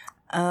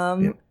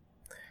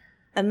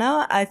 And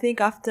now I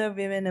think after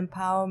women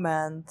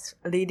empowerment,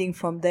 leading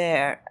from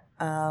there,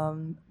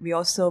 we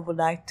also would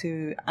like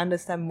to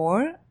understand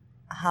more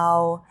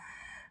how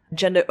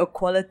gender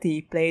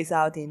equality plays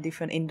out in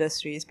different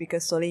industries,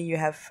 because Soline, you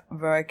have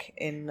work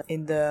in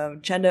the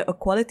gender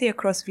equality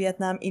across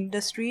Vietnam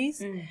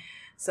industries.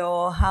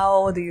 So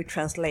how do you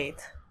translate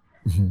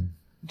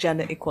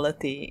gender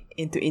equality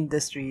into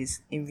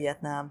industries in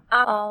Vietnam?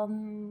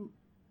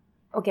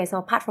 Okay, so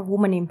apart from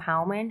women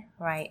empowerment,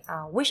 right,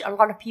 which a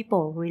lot of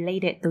people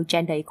related to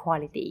gender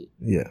equality.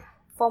 Yeah.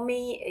 For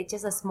me, it's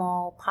just a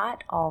small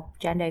part of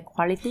gender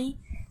equality.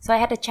 So I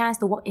had a chance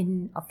to work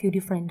in a few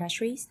different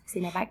industries.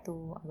 Since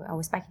I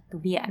was back to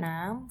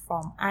Vietnam,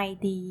 from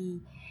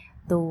IT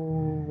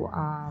to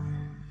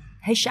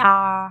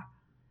HR,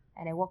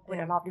 and I worked with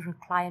a lot of different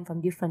clients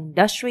from different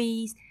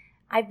industries.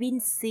 I've been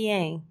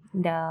seeing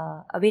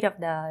a bit of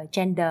the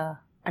gender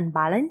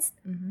unbalance.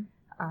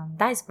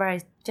 That is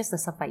just the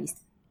surface,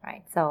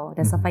 right? So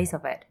the surface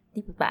of it,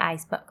 tip of the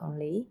iceberg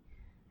only.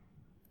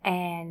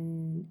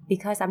 And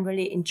because I'm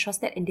really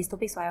interested in this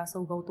topic, so I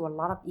also go to a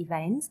lot of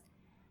events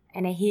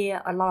and I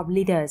hear a lot of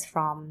leaders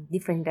from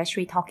different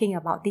industry talking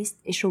about these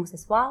issues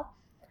as well,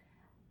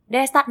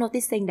 then I start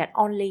noticing that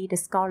only the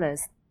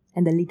scholars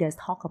and the leaders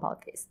talk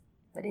about this.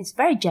 But it's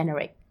very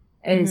generic.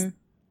 It's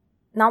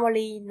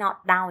normally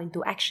not down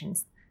into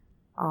actions,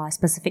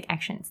 specific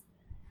actions.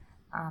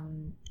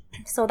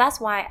 So that's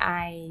why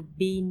I've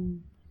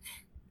been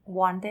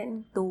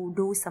wanting to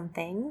do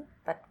something,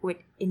 but with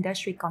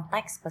industry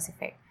context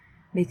specific.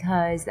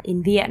 Because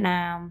in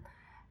Vietnam,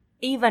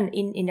 even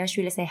in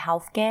industry, let's say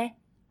healthcare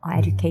or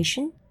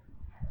education,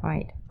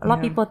 right? A lot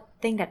of people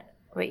think that,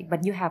 wait,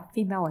 but you have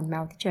female and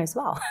male teachers as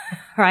well,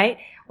 right?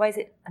 Why is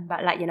it,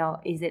 but like,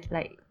 is it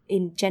like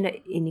in gender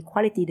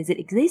inequality, does it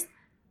exist?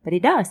 But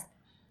it does,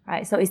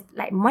 right? So it's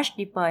like much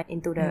deeper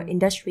into the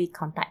industry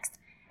context.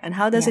 And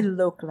how does it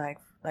look like?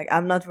 Like,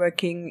 I'm not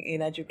working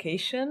in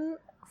education,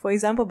 for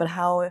example, but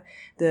how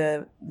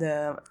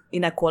the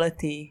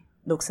inequality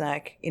looks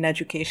like in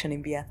education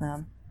in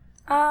Vietnam?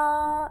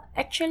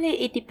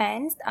 Actually, it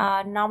depends.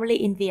 Normally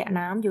in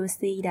Vietnam, you will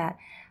see that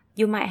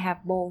you might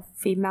have both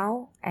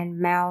female and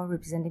male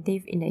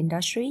representative in the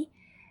industry.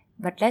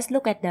 But let's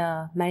look at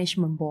the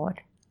management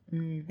board,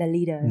 the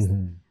leaders,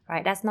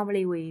 right? That's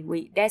normally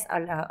we there's a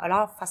lot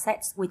of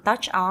facets we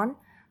touch on.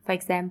 For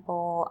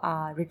example,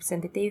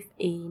 representative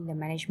in the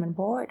management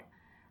board,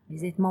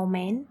 is it more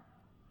men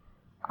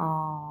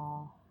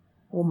or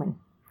women,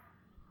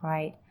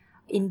 right?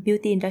 In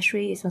beauty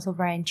industry, it's also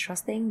very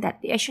interesting that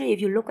actually if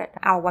you look at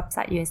our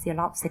website, you will see a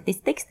lot of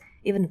statistics,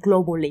 even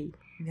globally.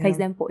 For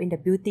example, in the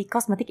beauty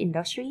cosmetic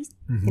industries,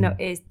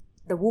 is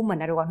the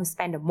women are the one who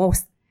spend the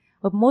most.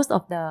 But most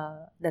of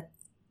the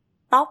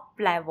top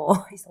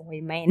level is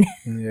only men.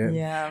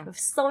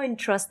 So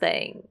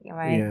interesting,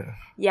 right?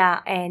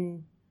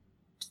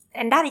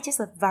 And that is just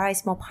a very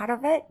small part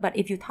of it. But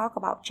if you talk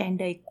about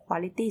gender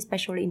equality,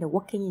 especially in the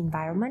working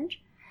environment,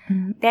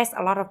 there's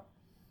a lot of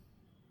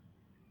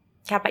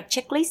kind of like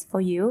checklists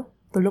for you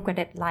to look at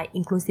it, like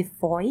inclusive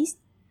voice,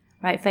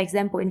 right? For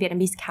example, in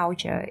Vietnamese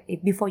culture,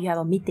 if before you have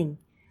a meeting,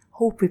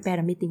 who prepare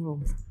the meeting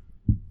rooms?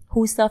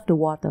 Who serve the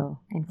water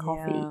and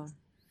coffee?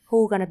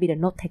 Who gonna be the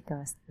note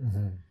takers,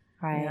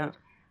 right?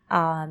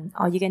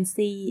 Or you can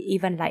see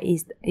even like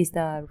is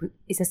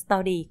a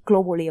study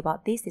globally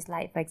about this. It's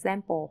like, for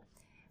example,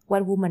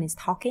 when woman is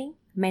talking,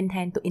 men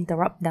tend to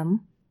interrupt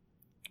them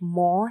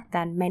more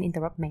than men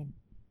interrupt men.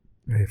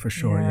 Yeah, for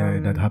sure.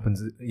 That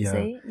happens.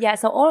 See?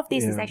 So all of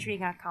this is actually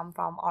gonna come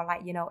from, or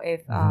like,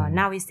 if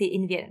now we see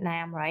in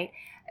Vietnam, right,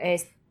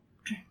 is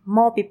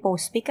more people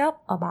speak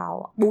up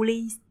about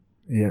bullies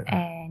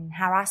and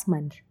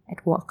harassment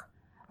at work,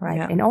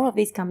 right? And all of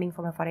this coming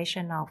from a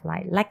foundation of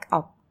like lack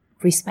of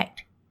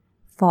respect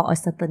for a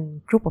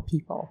certain group of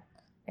people.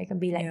 It can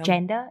be like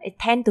gender. It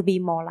tend to be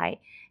more like,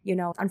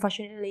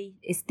 unfortunately,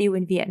 it's still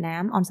in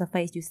Vietnam. On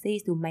surface, you see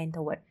it's still men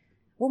toward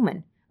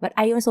women. But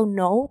I also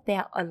know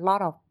there are a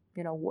lot of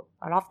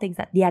things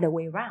that the other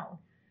way around.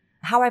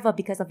 However,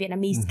 because of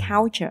Vietnamese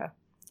culture,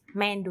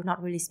 men do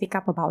not really speak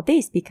up about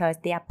this because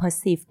they are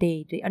perceived,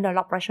 they under a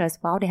lot of pressure as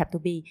well. They have to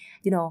be,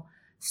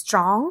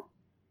 strong,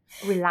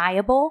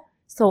 reliable.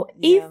 So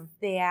if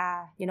they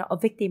are, a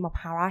victim of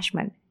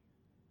harassment,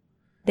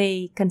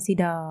 they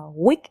consider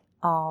weak,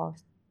 or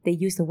they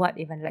use the word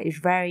even like it's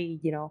very,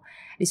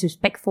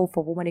 disrespectful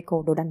for women. They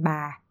call đồ đàn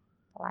bà,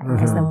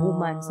 like as a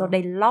woman. So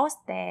they lost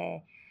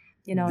their,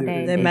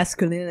 their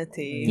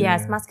masculinity.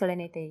 Yes,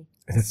 masculinity.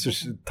 It's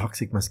just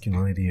toxic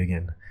masculinity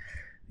again.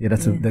 Yeah,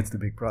 that's the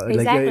big problem.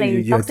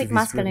 Exactly, toxic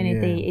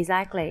masculinity.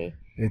 Exactly.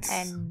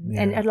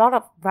 And a lot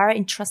of very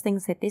interesting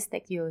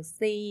statistics you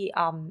see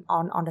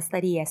on the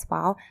study as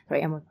well.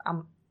 Sorry, I'm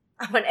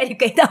an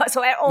educator,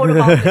 so I all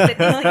about the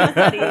statistics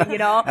study.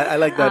 I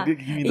like that. Give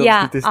me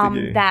those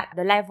statistics. That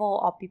the level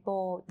of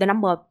people, the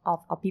number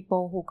of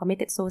people who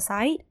committed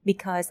suicide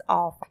because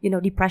of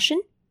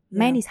depression,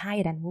 men is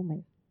higher than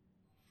women.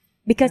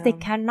 Because they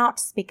cannot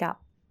speak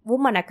up.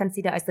 Women are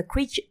considered as the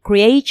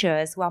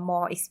creatures who are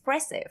more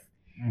expressive,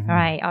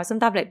 right? Or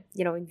sometimes, like,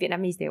 in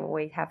Vietnamese, they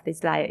always have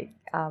this like,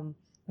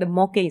 the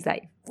mocking is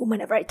like,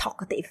 women are very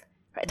talkative,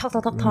 right? Talk.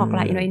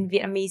 Like, in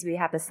Vietnamese, we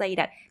have to say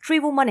that 3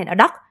 women and a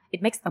dog,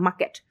 it makes a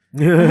market.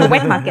 A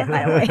wet market,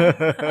 by the way.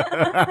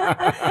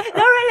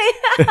 No,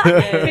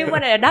 really. 3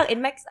 women and a dog, it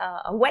makes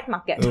a wet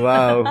market.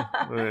 Wow.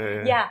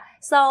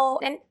 So,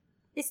 and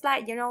it's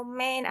like,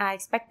 men are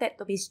expected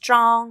to be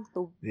strong,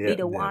 to be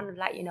the one,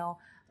 like,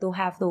 to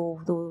have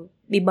to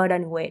be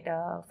burdened with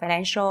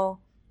financial,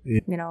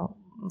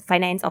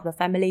 finance of the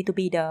family, to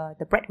be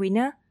the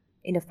breadwinner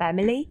in the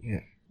family,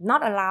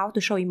 not allowed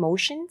to show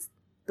emotions,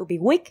 to be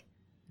weak,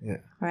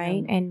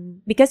 right?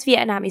 And because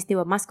Vietnam is still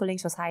a masculine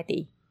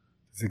society.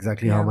 It's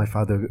exactly how my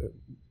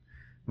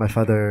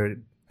father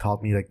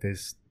taught me like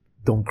this: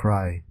 don't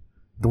cry,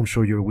 don't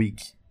show you're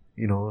weak,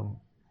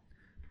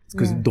 it's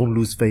because don't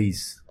lose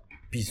face,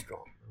 be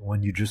strong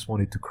when you just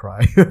wanted to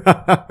cry.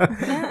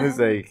 It's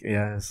like,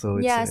 so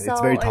it's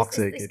very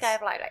toxic. It's kind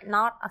of like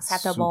not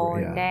acceptable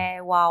in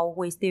there while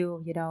we're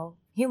still,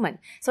 human.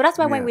 So that's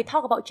why when we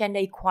talk about gender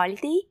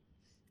equality,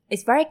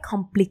 it's very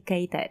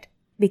complicated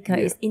because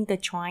Yeah. it's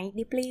intertwined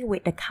deeply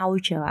with the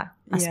culture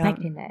aspect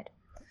in it.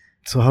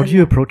 So how do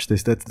you approach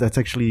this? That's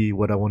actually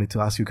what I wanted to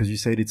ask you, because you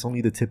said it's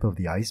only the tip of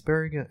the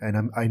iceberg, and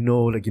I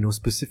know, like, you know,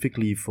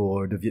 specifically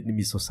for the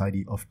Vietnamese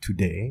society of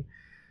today,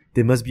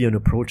 there must be an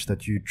approach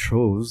that you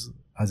chose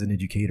as an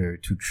educator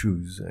to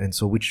choose. And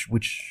so which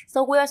So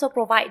we also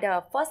provide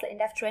the first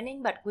in-depth training,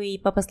 but we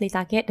purposely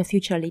target the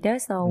future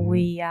leaders. So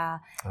we are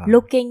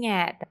looking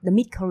at the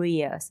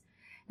mid-careers.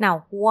 Now,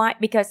 why?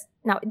 Because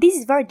now this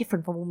is very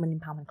different from Women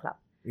Empowerment Club.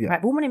 Yeah.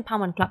 Right? Women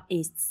Empowerment Club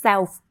is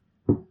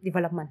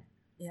self-development.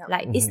 Yeah.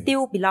 Like it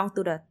still belongs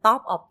to the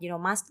top of, you know,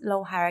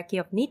 Maslow hierarchy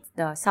of needs,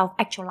 the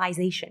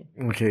self-actualization.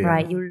 Okay.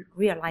 Right? You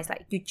realize,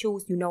 like, you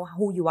choose, you know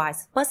who you are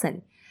as a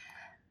person.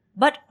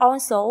 But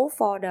also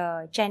for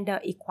the gender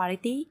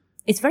equality,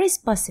 it's very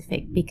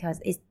specific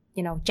because it's,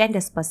 you know,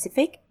 gender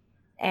specific,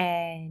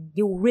 and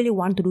you really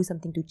want to do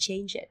something to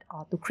change it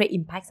or to create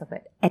impacts of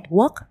it at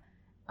work,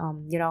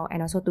 you know,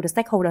 and also to the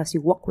stakeholders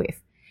you work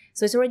with.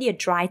 So it's already a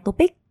dry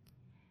topic.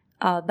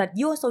 But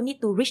you also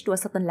need to reach to a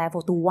certain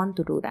level to want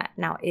to do that.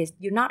 Now,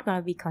 you're not going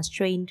to be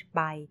constrained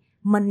by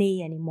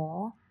money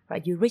anymore,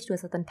 right? You reach to a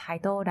certain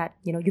title that,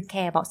 you know, you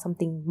care about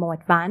something more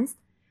advanced,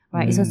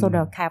 right? It's also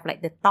the kind of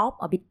like the top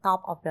of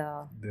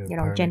the you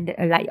know, pyramid. gender,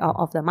 like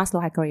of the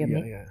Maslow hierarchy of Yeah,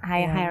 needs, yeah.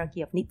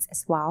 hierarchy of needs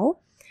as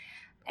well.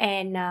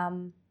 And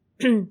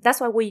that's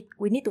why we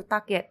need to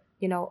target,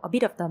 you know, a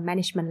bit of the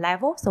management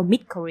level, so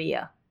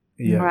mid-career,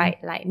 Yeah. right?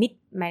 Like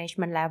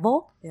mid-management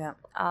level, Yeah.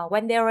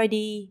 when they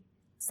already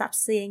start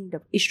seeing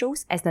the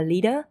issues as the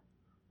leader,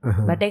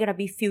 but they're going to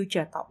be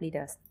future top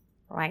leaders,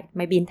 right?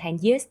 Maybe in 10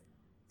 years,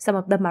 some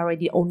of them are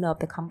already owner of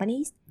the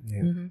companies,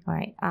 Yeah.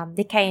 right?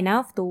 They care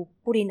enough to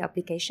put in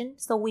application.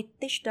 So we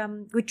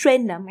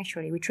train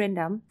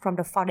them from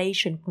the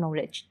foundation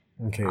knowledge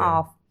Okay.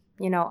 of,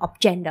 you know, of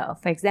gender.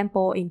 For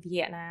example, in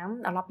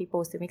Vietnam, a lot of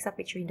people still mix up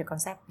between the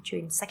concept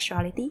between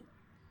sexuality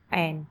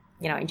and,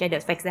 you know, in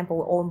gender. For example,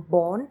 we're all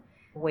born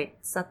with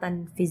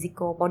certain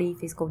physical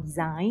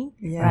design,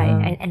 Yeah.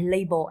 right? And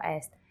label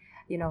as,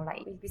 you know,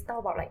 like we talk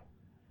about like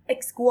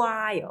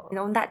XY, or, you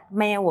know, that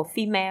male or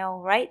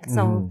female, right?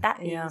 So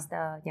that Yeah. is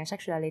the, you know,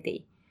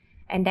 sexuality.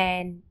 And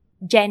then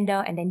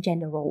gender, and then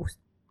gender roles,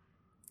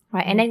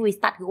 right? And then we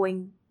start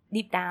going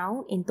deep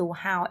down into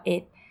how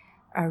it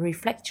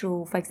reflects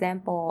through, for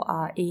example,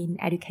 in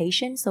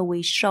education. So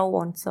we show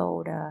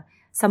also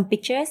some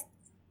pictures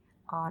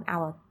on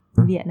our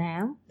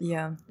Vietnam.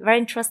 Yeah. Very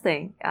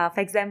interesting. For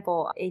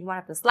example, in one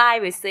of the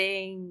slides, we're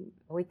saying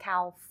we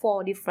count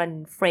 4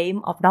 different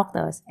frame of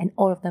doctors, and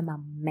all of them are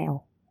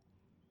male.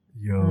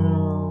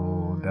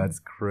 Yo, that's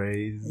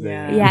crazy.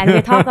 Yeah. Yeah, and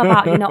we talk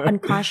about, you know,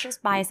 unconscious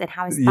bias and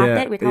how it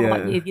started. Yeah, We talk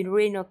about, yeah. if you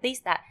really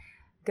notice that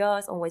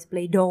girls always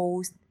play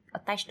dolls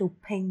attached to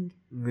pink,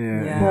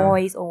 Yeah. Yeah.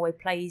 boys always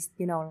plays,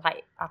 you know,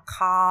 like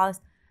cars,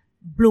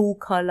 blue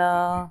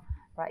color,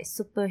 right?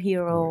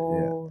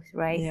 Superheroes,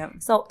 right? Yeah.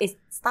 So it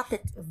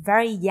started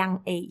very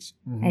young age,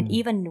 Mm-hmm. and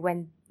even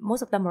when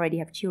most of them already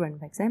have children,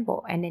 for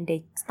example, and then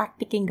they start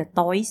picking the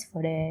toys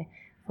for their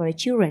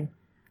children.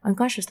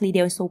 Unconsciously,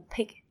 they also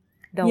pick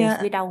those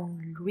Yeah. without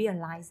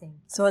realizing.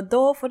 So a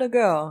doll for the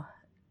girl,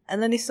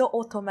 and then it's so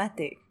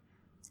automatic.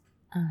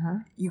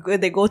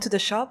 They go to the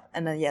shop,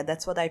 and then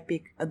that's what I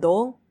pick: a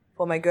doll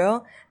for my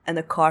girl and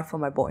a car for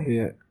my boy.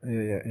 Yeah.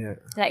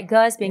 Like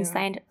girls being Yeah.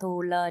 sent to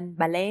learn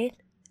ballet,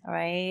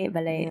 right?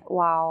 Ballet,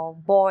 while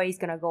boys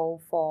gonna go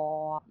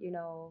for, you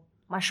know,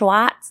 martial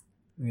arts,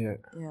 Yeah.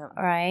 Yeah.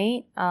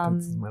 right?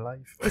 That's my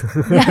life.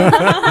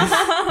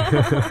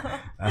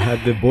 I had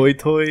the boy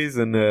toys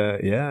and then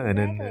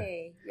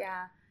Exactly,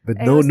 yeah. but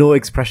And no also- no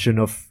expression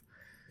of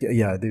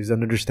there's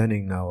an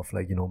understanding now of,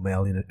 like, you know,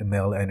 male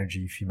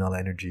energy, female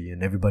energy,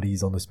 and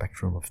everybody's on the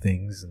spectrum of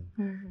things,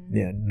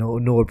 and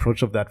no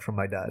approach of that from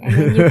my dad. And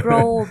when you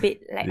grow a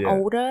bit like Yeah.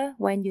 older,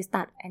 when you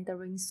start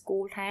entering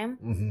school time,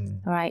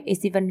 Mhm. right,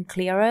 it's even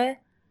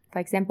clearer. For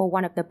example,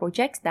 one of the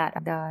projects that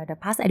the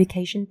past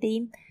education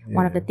team,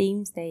 one of the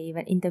teams, they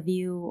even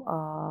interview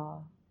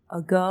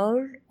a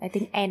girl, I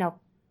think end of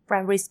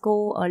primary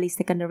school, early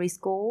secondary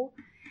school,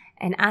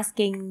 and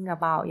asking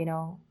about, you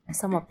know,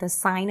 some of the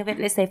sign of it.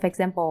 Let's say, for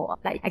example,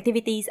 like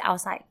activities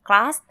outside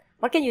class.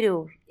 What can you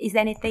do? Is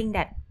there anything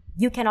that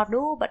you cannot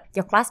do, but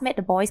your classmate,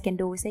 the boys, can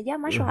do? We say, yeah,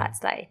 martial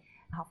arts, like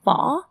học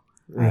võ,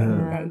 right?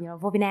 Like, you know,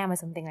 Vô Việt Nam or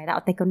something like that,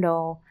 or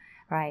taekwondo,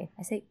 right?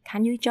 I said,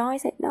 can you join? I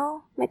said,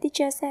 no. My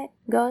teacher said,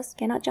 girls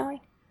cannot join.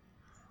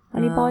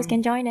 Only boys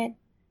can join it.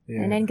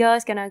 Yeah. And then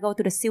girls gonna go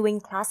to the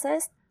sewing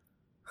classes.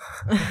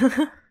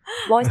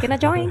 Boys cannot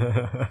join.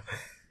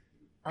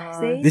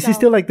 See? This is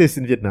still like this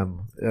in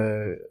Vietnam.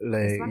 It's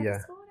Like one of the yeah.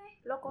 school,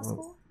 local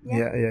school.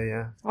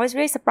 Yeah. I was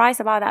really surprised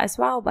about that as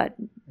well, but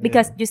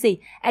because you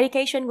see,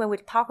 education, when we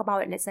talk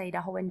about it, let's say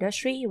the whole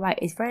industry, right,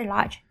 is very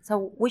large.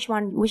 So which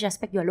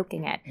aspect you're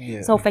looking at?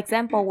 Yeah. So for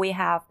example, we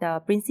have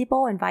the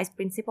principal and vice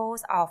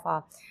principals of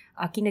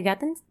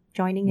kindergarten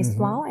joining as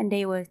well, and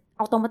they will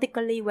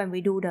automatically, when we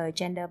do the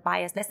gender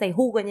bias, let's say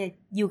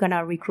you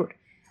gonna recruit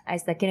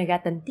as the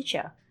kindergarten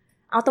teacher,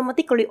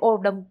 automatically all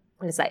of them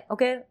will say,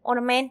 okay, all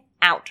the men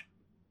out.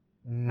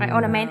 right?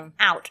 Or the men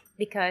out,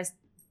 because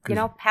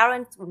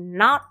parents will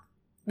not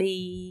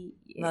be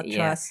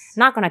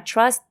not gonna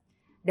trust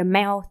the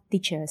male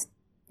teachers,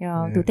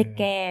 to take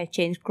care,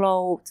 change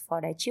clothes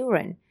for their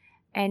children,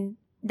 and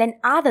then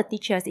other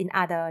teachers in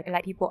other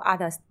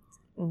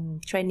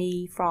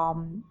trainee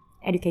from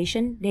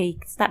education, they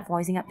start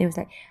voicing up. They was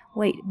like,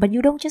 wait, but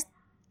you don't just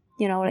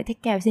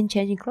take care of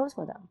changing clothes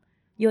for them.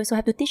 You also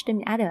have to teach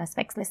them in other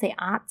aspects, let's say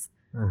arts,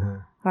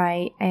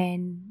 right?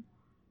 And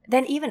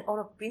then even all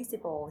the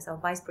principals or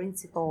vice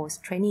principals,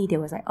 trainee, they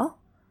was like, oh,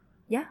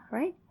 yeah,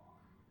 right.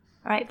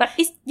 But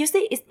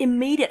it's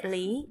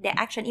immediately their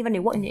action, even they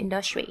work in the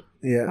industry,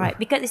 right?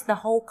 Because it's the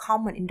whole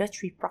common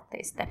industry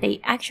practice that they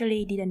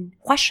actually didn't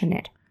question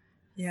it.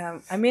 Yeah,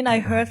 I mean, I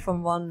heard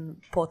from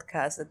one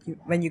podcast that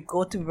when you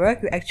go to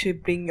work, you actually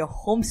bring your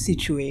home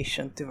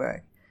situation to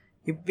work.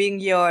 You bring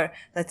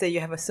let's say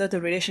you have a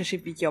certain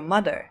relationship with your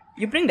mother,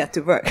 you bring that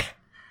to work.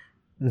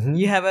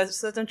 You have a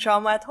certain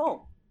trauma at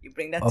home, you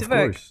bring that to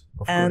work.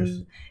 Of and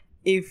course.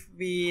 If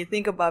we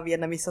think about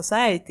Vietnamese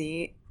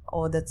society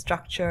or that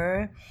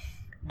structure,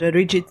 the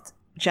rigid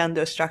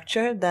gender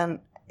structure, then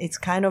it's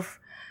kind of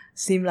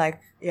seem like,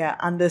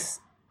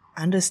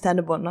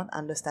 understandable, not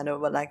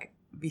understandable, but like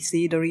we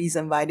see the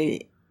reason why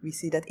we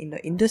see that in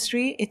the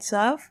industry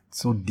itself.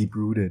 So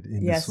deep-rooted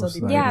in the so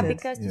society. Yeah,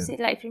 because you see,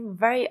 like from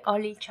very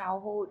early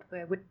childhood,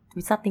 where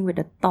we starting with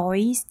the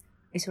toys,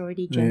 it's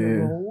already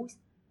gender roles.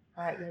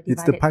 Right,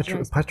 it's the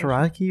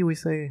patriarchy, we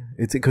say.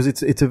 It's because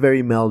it's a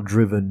very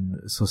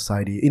male-driven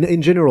society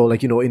in general.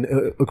 Like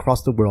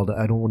across the world.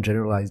 I don't want to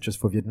generalize just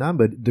for Vietnam,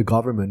 but the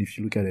government, if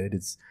you look at it,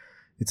 it's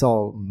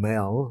all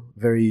male,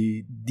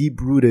 very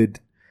deep-rooted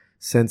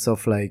sense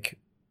of like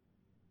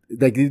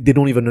they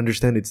don't even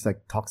understand it's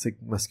like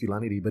toxic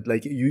masculinity. But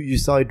like you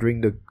saw it during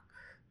the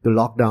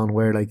lockdown,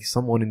 where like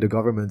someone in the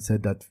government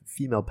said that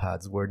female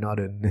pads were not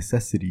a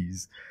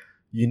necessities.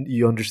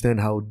 You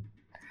understand how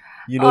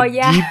deep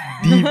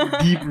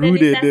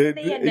rooted the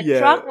necessity and the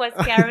truck was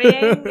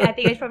carrying. I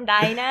think it's from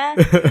Dyna,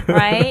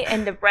 right?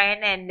 And the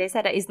brand, and they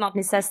said that it's not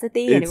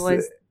necessity, and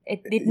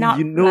it did not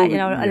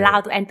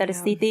allowed to enter the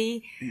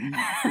city.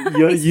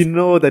 You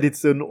know that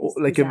it's a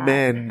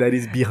man that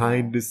is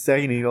behind the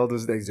signing all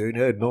those things.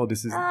 No,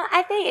 this is.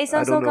 I think it's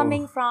also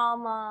coming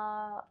from.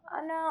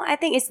 I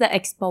think it's the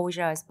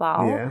exposure as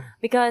well. Yeah.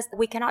 Because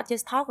we cannot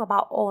just talk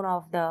about all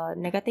of the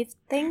negative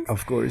things.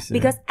 Of course. Yeah.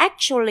 Because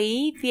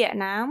actually,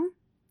 Vietnam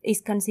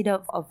is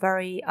considered a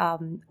very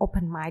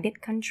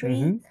open-minded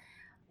country.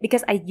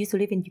 Because I used to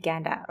live in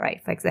Uganda,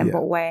 right? For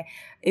example, where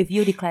if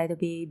you declare to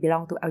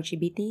belong to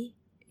LGBT,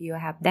 you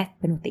have death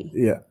penalty.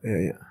 Yeah.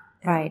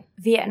 Right.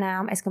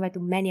 Vietnam, as compared to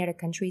many other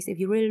countries, if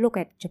you really look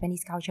at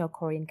Japanese culture or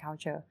Korean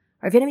culture,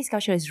 or Vietnamese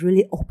culture is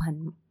really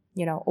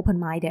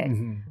open-minded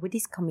with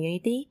this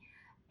community.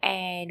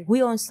 And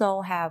we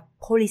also have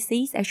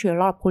policies, actually a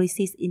lot of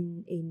policies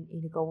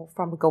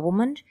from the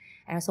government,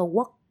 and also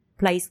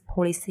workplace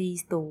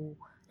policies to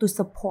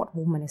support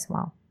women as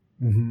well.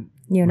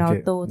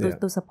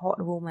 To support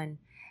women.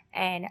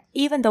 And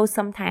even though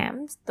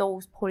sometimes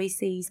those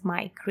policies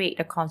might create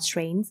the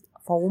constraints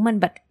for women,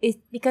 but it's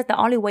because the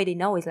only way they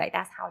know is like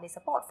that's how they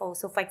support.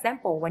 So for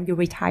example, when you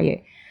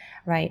retire,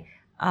 right,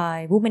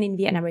 women in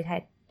Vietnam retire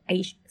at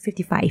age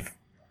 55.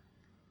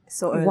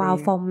 So early. While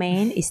for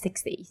men it's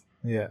 60.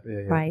 Yeah.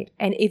 Right.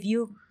 And if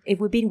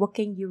we've been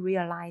working, you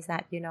realize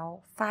that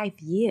 5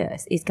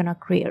 years is gonna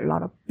create a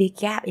lot of big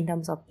gap in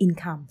terms of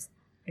incomes.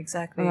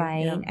 Exactly.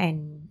 Right. Yeah.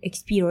 And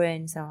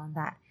experience around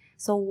that.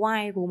 So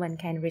why women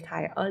can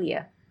retire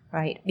earlier,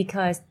 right?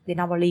 Because they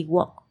normally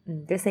work.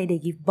 They say they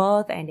give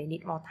birth and they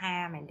need more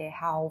time, and their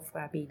health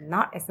will be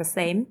not as the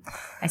same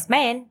as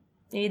men.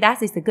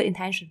 That is the good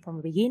intention from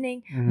the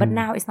beginning, but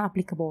now it's not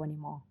applicable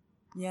anymore.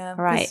 Yeah.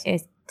 Right.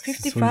 It's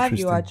 55,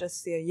 you are just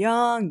still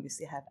young, you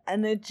still have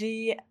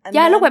energy. And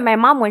I look at my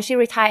mom when she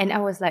retired, and I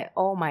was like,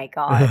 oh my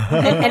God.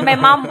 and my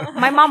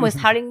mom was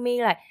telling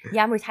me like,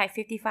 yeah, I'm retired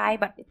 55,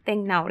 but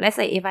think now, let's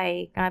say if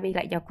I gonna be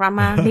like your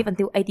grandma, live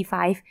until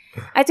 85,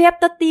 I still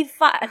have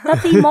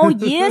 30 more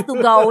years to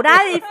go.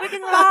 That is freaking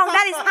long.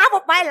 That is half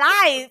of my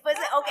life. I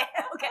said, okay.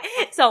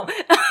 So,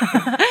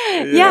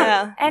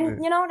 and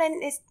then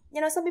it's,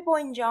 some people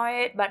enjoy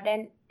it, but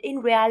then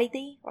in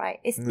reality, right,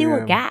 it's still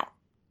a gap.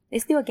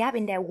 There's still a gap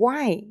in there.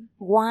 Why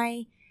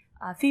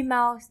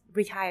females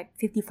retire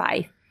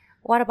 55?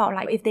 What about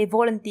like if they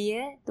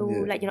volunteer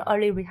to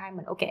early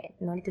retirement? Okay,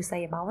 no need to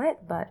say about it,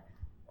 but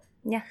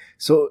yeah.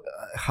 So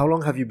how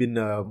long have you been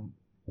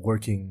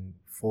working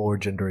for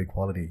gender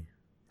equality?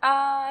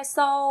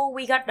 So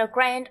we got the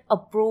grant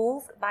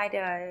approved by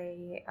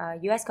the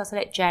U.S.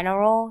 Consulate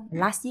General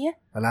last year.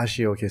 Last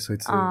year, okay. So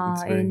it's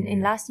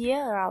in last year,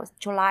 around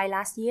July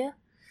last year,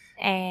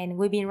 and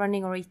we've been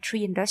running already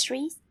 3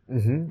 industries.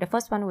 The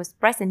first one was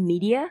press and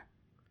media.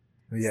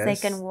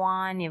 Yes. Second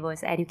one, it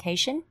was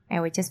education,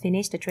 and we just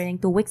finished the training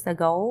 2 weeks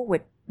ago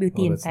with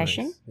beauty and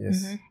fashion.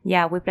 Nice. Yes.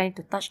 Yeah, we're planning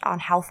to touch on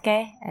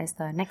healthcare as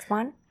the next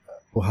one.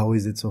 Well, how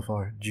is it so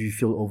far? Do you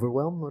feel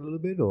overwhelmed a little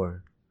bit,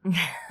 or?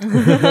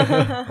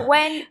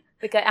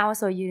 Because I'm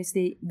also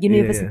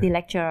university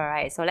lecturer,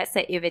 right? So let's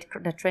say if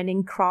the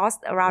training crossed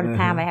around the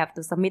time, I have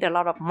to submit a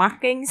lot of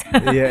markings. I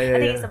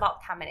think it's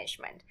about time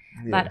management.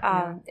 But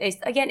I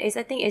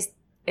think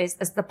it's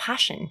the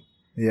passion.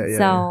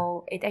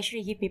 So it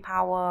actually gives me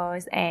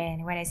powers,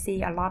 and when I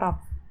see a lot of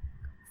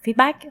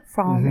feedback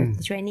from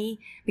the trainee,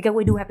 because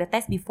we do have the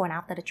test before and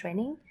after the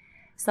training.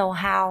 So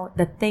how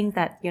the thing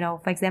that,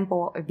 for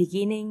example, at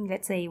beginning,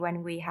 let's say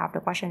when we have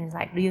the question is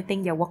like, do you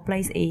think your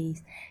workplace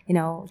is,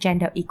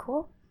 gender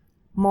equal?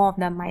 More of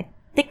them might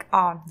tick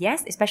on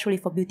yes, especially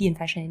for beauty and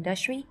fashion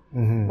industry,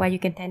 where you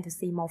can tend to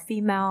see more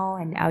female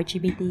and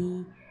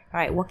LGBT,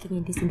 right, working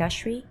in this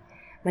industry.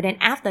 But then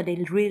after they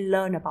really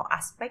learn about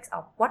aspects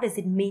of what does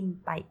it mean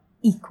by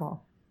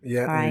equal,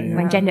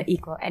 when gender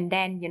equal, and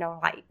then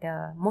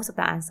the most of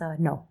the answer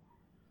no,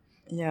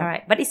 all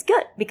right, but it's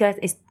good because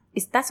it's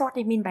that's what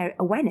they mean by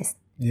awareness,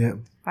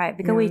 right?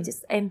 Because we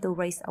just aim to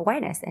raise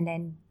awareness, and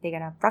then they're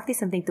gonna practice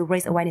something to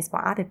raise awareness for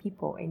other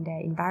people in their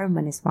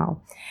environment as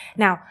well.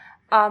 Now,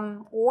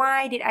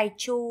 why did I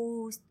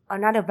choose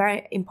another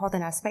very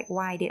important aspect?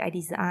 Why did I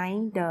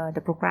design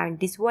the program in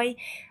this way?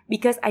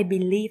 Because I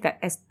believe that,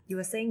 as you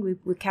were saying,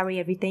 we carry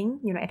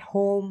everything, at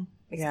home,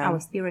 our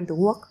experience to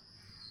work.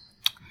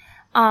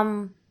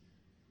 I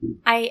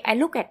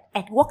look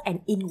at work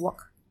and in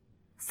work.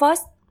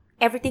 First,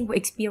 everything we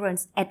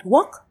experience at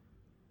work,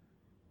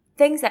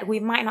 things that we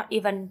might not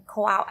even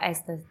call out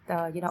as the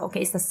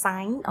okay, it's a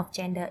sign of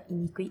gender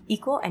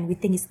equal, and we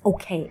think it's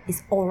okay,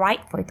 it's all right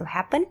for it to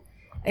happen.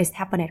 It's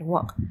happen at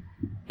work.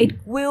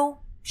 It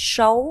will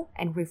show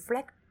and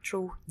reflect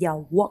through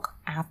your work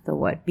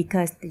afterward,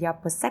 because your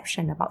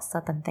perception about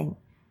certain thing,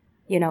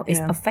 it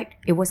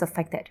was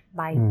affected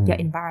by your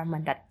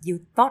environment, that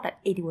you thought that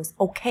it was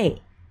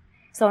okay.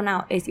 So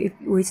now, if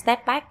we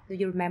step back, do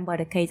you remember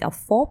the case of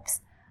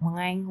Forbes?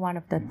 One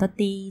of the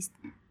 30s,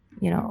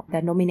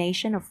 the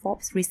nomination of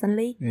Forbes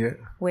recently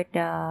with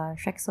the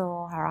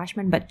sexual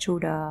harassment, but through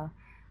the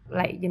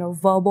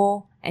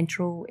verbal and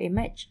through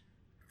image.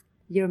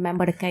 You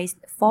remember the case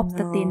Forbes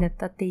 30 in the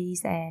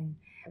 30s, and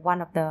one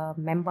of the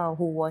member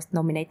who was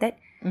nominated,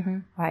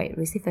 right,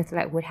 received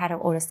we had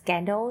all the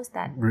scandals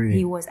that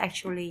he was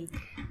actually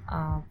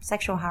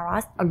sexual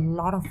harassed a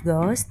lot of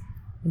girls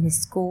in his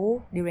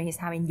school during his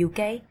time in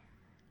UK.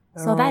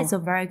 So that is a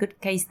very good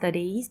case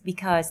study,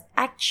 because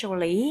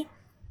actually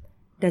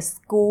the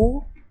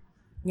school,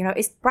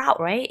 is proud,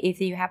 right? If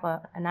you have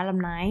an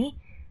alumni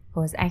who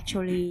was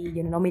actually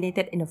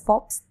nominated in the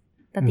Forbes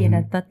 30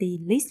 and 30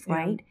 list,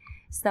 right?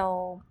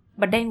 So,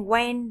 but then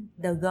when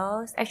the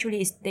girls actually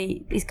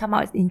it's come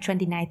out in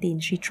 2019,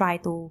 she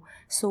tried to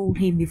sue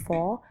him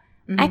before.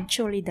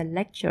 Actually, the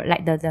lecturer,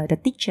 the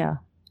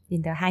teacher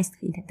in the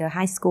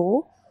high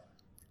school,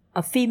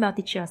 a female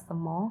teacher some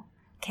more,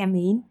 came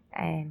in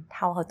and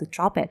told her to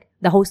drop it.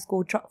 The whole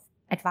school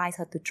advised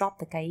her to drop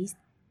the case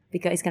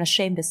because it's gonna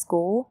shame the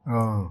school.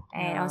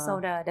 And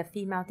also the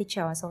female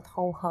teacher also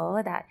told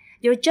her that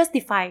you're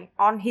justified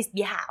on his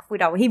behalf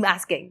without him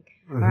asking.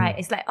 Right?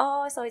 It's like,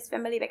 so his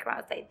family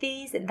background like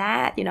this and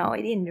that, he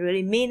didn't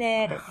really mean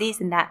it, this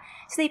and that.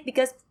 See,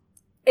 because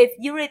if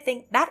you really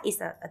think that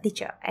is a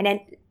teacher, and then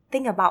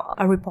think about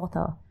a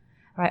reporter,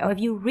 right? Or if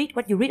you read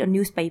what you read on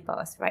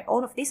newspapers, right?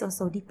 All of this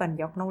also deepen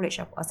your knowledge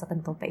of a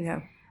certain topic,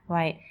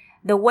 right?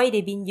 The way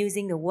they've been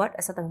using the word,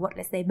 a certain word,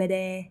 let's say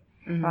bede,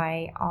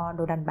 right? Or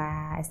đồ đàn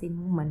bà, as in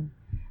woman,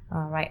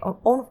 right?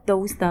 All of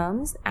those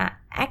terms are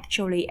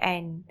actually,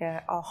 and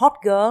or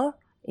hot girl,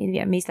 in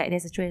Vietnamese,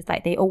 there's a trend,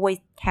 they always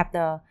have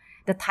the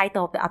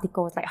title of the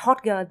articles,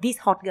 hot girl this,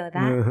 hot girl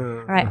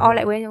that, right? Or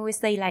when we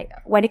say,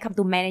 when it comes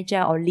to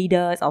manager or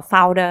leaders or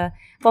founder,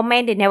 for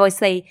men, they never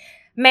say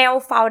male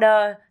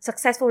founder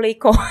successfully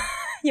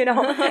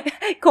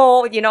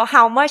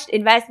how much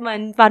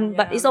investment fund,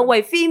 but it's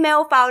always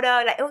female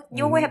founder,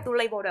 you always have to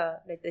label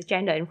the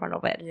gender in front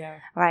of it,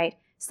 right?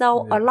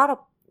 So a lot of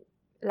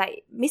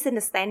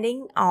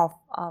misunderstanding of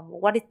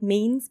what it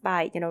means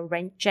by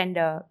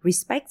gender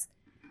respect,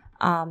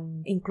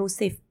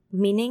 inclusive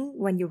meaning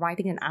when you're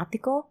writing an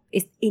article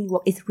is in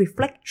work, it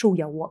reflects through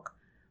your work,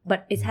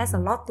 but it has a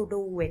lot to do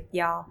with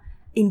your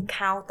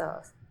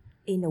encounters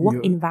in the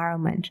work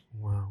environment.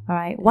 All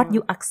right, what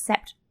you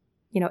accept,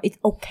 it's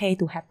okay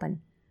to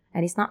happen,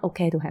 and it's not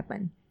okay to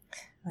happen.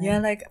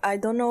 Right? I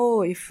don't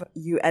know if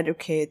you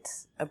educate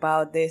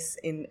about this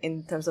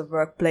in terms of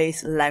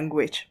workplace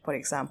language, for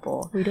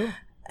example. We do,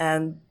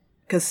 and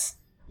because.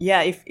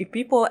 Yeah, if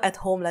people at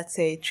home, let's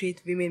say,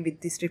 treat women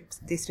with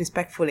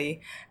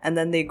disrespectfully, and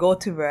then they go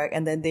to work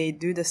and then they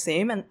do the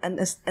same,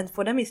 and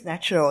for them it's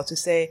natural to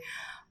say,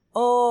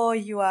 "Oh,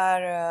 you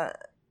are,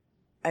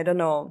 I don't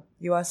know,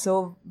 you are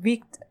so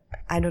weak."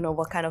 I don't know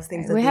what kind of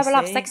things. We have a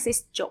lot of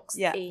sexist jokes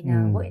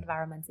in work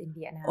environments in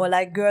Vietnam. Or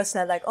girls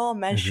say "Oh,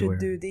 men should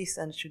do this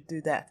and should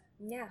do that."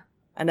 Yeah.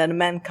 And then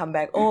men come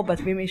back, "Oh, but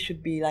women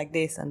should be like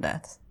this and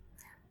that."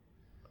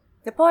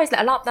 The point is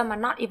that a lot of them are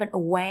not even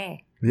aware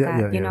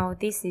that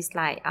this is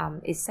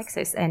it's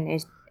sexist, and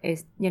it's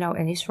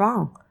and it's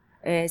wrong.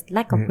 It's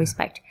lack of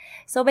respect.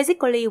 So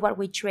basically, what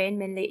we train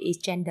mainly is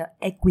gender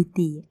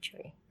equity,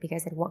 actually,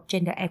 because I work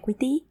gender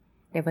equity,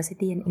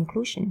 diversity and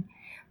inclusion,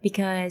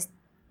 because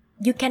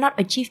you cannot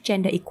achieve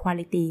gender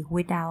equality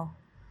without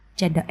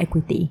gender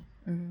equity.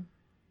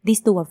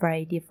 These two are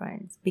very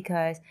different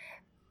because,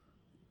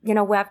 we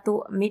have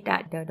to admit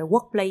that the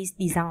workplace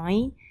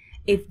design,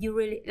 if you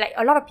really, like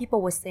a lot of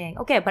people were saying,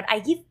 okay, but I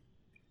give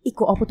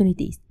equal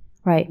opportunities,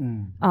 right?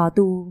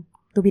 To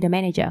be the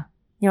manager.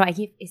 I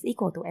give it's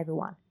equal to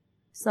everyone.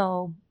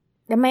 So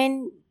the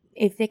men,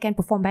 if they can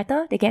perform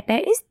better, they get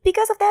there, it's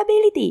because of their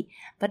ability.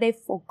 But they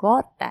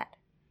forgot that,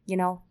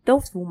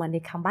 those women, they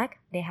come back,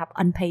 they have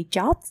unpaid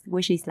jobs,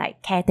 which is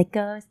like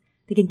caretakers,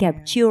 taking care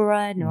of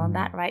children and all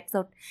that, right?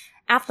 So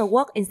after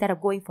work, instead of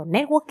going for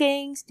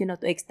networking, to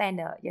extend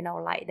the,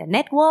 like the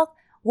network,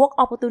 work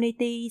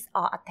opportunities,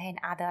 or attend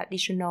other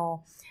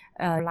additional,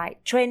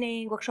 like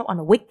training, workshop on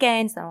the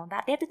weekends and all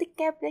that, they have to take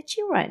care of their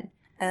children.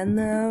 And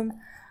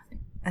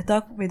I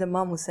talked with a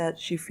mom who said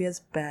she feels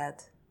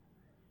bad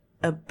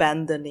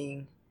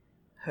abandoning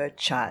her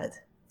child.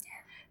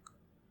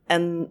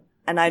 And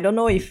I don't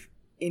know if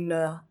in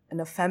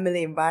a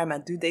family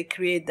environment, do they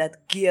create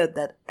that guilt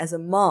that as a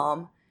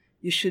mom,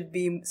 you should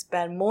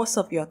spend most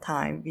of your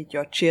time with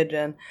your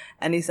children,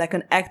 and it's like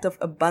an act of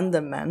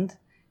abandonment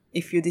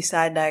if you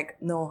decide like,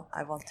 no,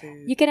 I want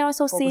to. You can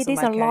also see this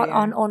a lot career.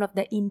 on one of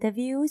the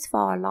interviews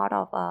for a lot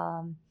of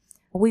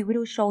we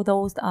do show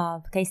those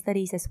case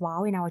studies as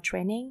well in our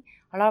training.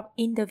 A lot of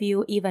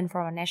interview even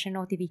from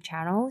national TV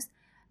channels.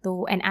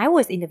 And I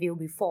was interviewed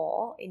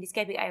before. In this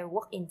case, I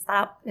work in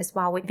startup as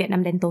well with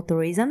Vietnam Dental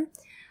Tourism.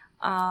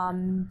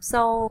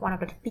 So one of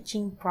the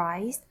pitching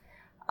prize,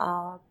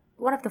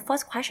 one of the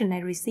first questions I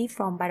received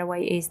from, by the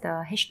way, is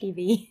the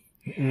HTV,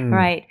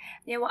 right?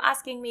 They were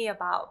asking me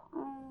about,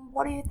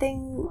 what do you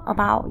think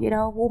about,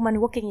 women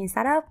working in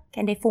startup?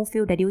 Can they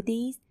fulfill their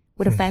duties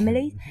with the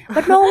family?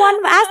 But no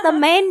one asked the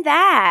men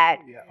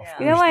that.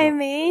 You know what I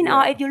mean?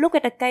 Or if you look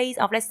at the case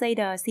of, let's say,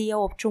 the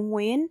CEO of Trung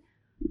Nguyen,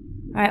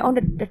 right? All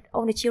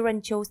the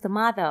children chose the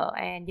mother,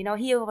 and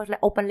he was like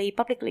openly,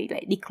 publicly,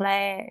 like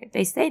declare.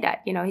 They say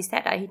that he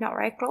said that he's not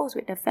very close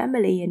with the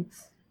family, and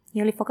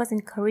he only focused in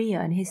career,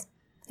 and his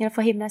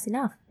for him that's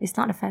enough. It's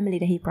not the family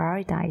that he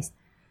prioritized,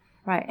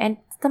 right? And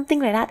something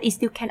like that, it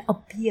still can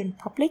appear in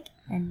public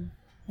and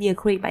be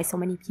agreed by so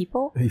many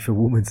people. If a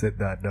woman said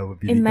that, that would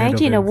be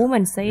imagine the a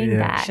woman saying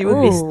that. She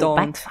would be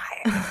stoned.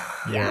 Backfire.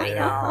 I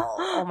know.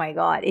 Oh my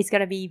God, it's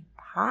gonna be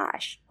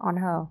harsh on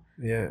her.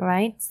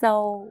 Right.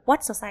 So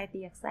what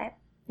society accepts,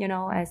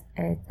 as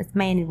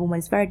men and women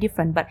is very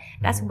different. But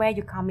that's where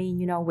you come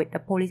in, with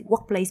the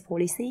workplace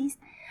policies,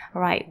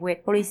 right?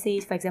 With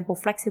policies, for example,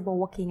 flexible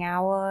working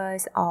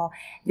hours, or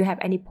you have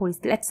any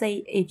policy. Let's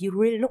say if you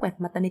really look at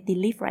maternity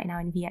leave right now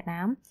in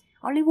Vietnam,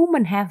 only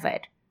women have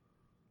it.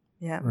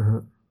 Yeah.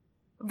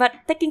 But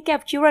taking care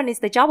of children is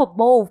the job of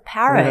both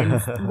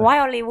parents. Why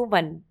only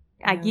women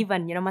are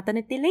given,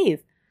 maternity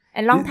leave?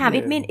 And long time,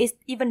 it means it's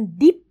even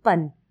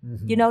deepen,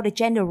 the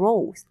gender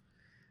roles.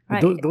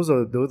 Right? Those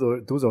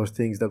are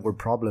things that were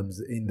problems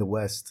in the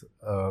West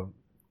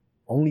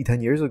only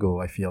 10 years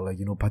ago. I feel like,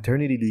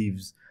 paternity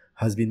leaves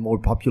has been more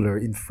popular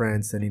in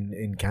France and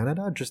in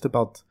Canada just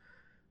about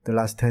the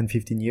last 10,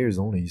 15 years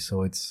only.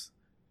 So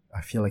I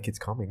feel like it's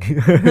coming.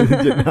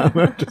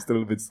 Vietnam, just a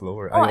little bit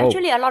slower.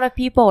 Actually, a lot of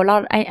people,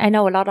 I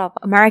know a lot of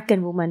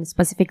American women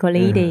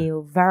specifically, they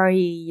are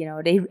very,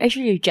 they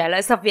actually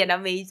jealous of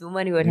Vietnamese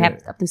women who would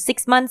have up to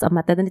 6 months of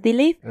maternity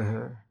leave.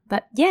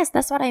 But yes,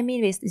 that's what I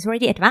mean. It's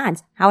already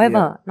advanced.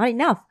 However, not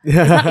enough.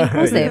 It's not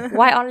inclusive.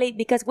 Why only?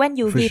 Because when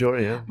you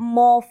give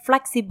more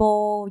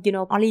flexible,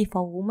 only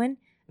for women,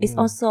 it's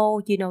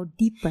also,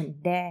 deepen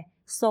their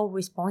sole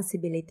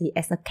responsibility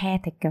as a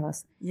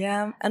caretakers.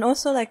 Yeah, and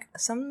also like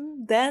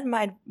some dad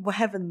might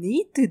have a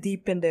need to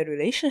deepen their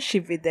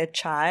relationship with their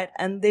child,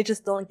 and they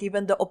just don't give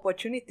them the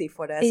opportunity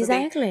for that.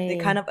 Exactly. So they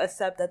kind of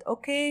accept that,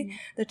 okay,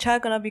 the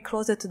child gonna be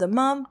closer to the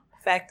mom,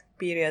 fact,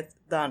 period,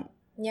 done.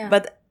 Yeah.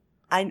 But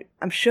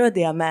I'm sure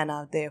there are men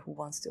out there who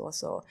wants to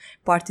also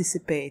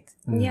participate.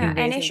 Yeah,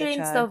 and actually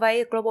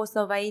in global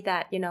survey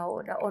that, the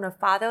owner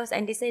fathers,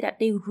 and they say that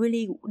they're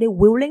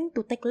willing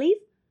to take leave,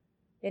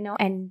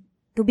 and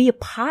to be a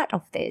part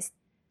of this.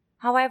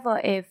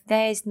 However, if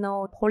there is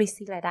no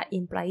policy like that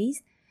in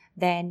place,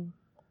 then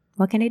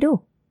what can they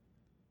do?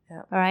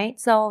 Yeah. All right.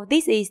 So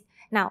this is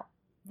now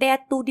there are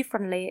two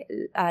different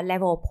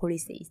level of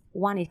policies.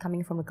 One is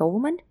coming from the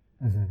government,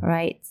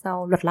 right?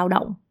 So luật lao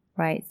động,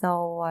 right?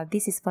 So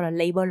this is for the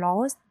labor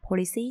laws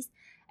policies,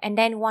 and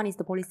then one is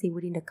the policy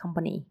within the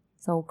company,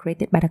 so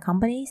created by the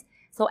companies.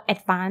 So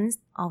advanced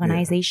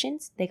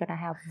organizations, they're gonna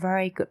have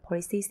very good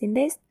policies in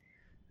this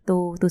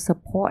to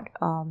support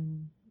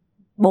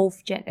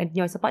both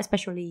support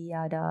especially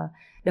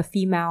the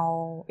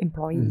female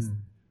employees.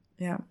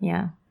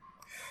 Yeah.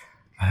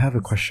 I have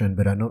a question,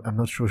 but I'm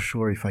not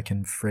sure if I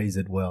can phrase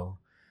it well.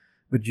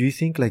 But do you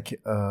think let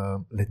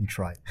me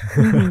try.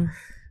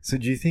 So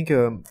do you think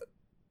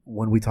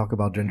when we talk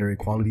about gender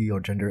equality or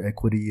gender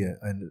equity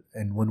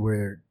and when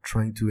we're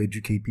trying to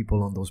educate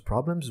people on those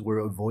problems, we're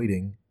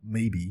avoiding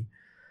maybe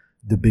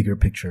the bigger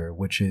picture,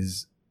 which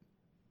is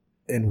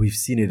and we've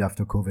seen it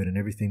after COVID and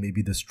everything,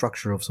 maybe the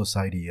structure of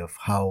society, of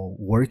how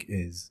work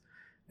is,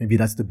 maybe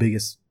that's the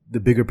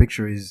bigger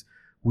picture is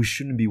we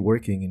shouldn't be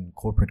working in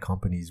corporate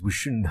companies. We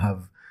shouldn't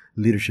have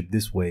leadership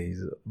this way,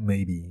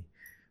 maybe.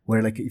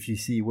 Where like, if you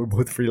see, we're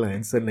both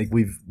freelance and like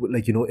we've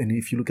like, you know, and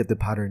if you look at the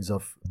patterns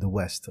of the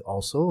West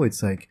also,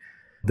 it's like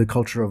the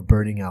culture of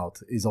burning out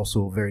is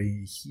also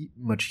very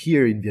much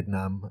here in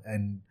Vietnam.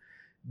 And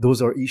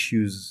those are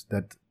issues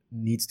that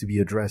needs to be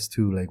addressed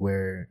too, like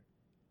where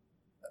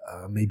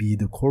maybe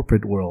the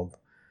corporate world,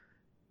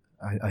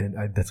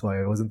 I that's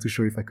why I wasn't too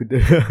sure if I could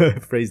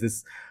phrase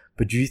this,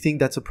 but do you think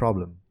that's a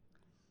problem?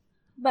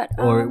 But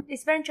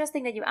it's very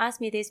interesting that you asked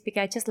me this,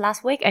 because just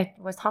last week I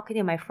was talking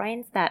to my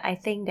friends that I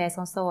think there's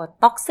also a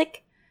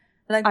toxic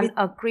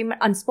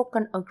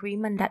unspoken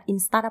agreement that in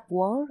startup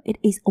world it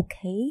is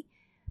okay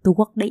to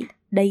work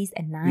days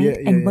and nights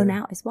and burn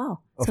out as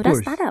well. Of so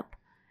course. that's startup,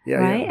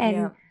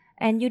 right?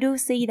 And you do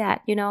see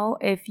that, you know,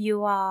 if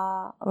you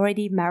are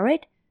already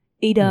married,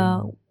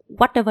 either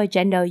whatever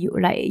gender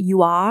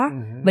you are,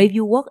 but if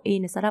you work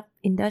in a startup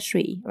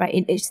industry, right,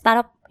 in a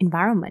startup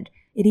environment,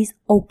 it is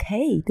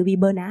okay to be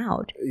burned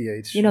out. Yeah,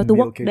 it's to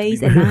work okay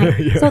days and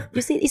nights. So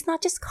you see, it's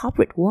not just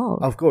corporate world.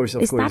 Of course,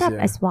 it's startup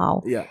as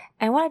well. Yeah.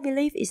 And what I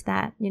believe is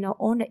that, you know,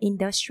 all the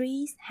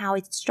industries, how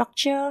it's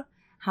structured,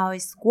 how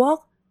it's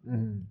worked,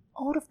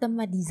 all of them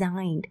are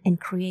designed and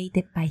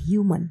created by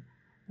human.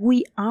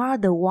 We are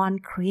the one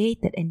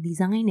created and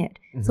designed it.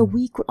 So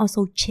we could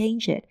also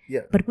change it.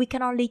 Yeah. But we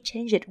can only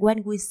change it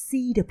when we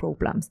see the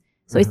problems.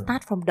 So it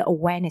starts from the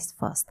awareness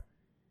first.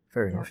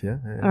 Fair enough, yeah.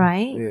 All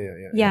right?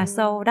 Yeah.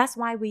 So that's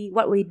why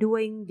what we're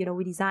doing, you know,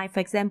 we design,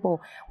 for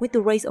example, we to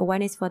raise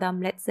awareness for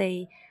them, let's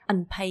say,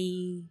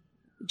 unpaid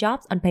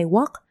jobs, unpaid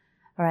work,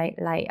 right?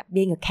 Like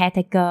being a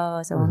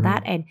caretaker, so on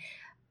that. And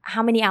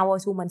how many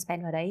hours women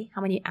spend a day?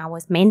 How many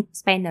hours men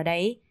spend a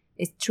day?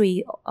 It's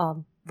 3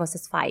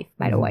 versus 5,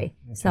 by the way.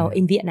 Okay. So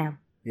in Vietnam,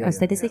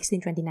 statistics in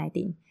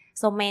 2019.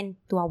 So men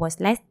 2 hours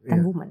less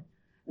than women.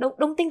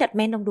 Don't think that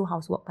men don't do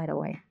housework, by the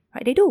way.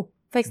 Right? They do.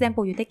 For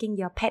example, you're taking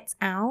your pets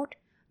out,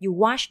 you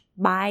wash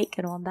bike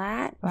and all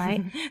that,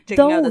 right?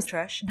 Taking out the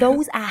trash.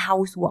 Those are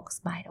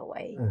houseworks, by the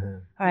way.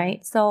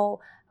 Right?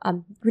 So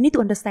we need to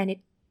understand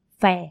it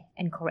fair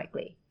and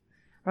correctly.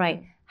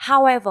 Right?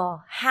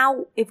 However,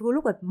 if we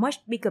look at much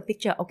bigger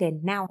picture, okay,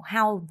 now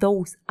how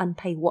those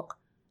unpaid work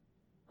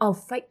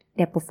affect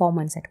their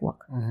performance at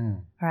work,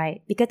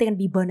 right? Because they can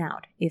be burnt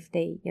out if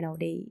they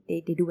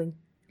doing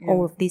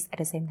all of this at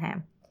the same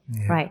time,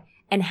 right?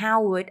 And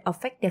how would it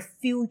affect their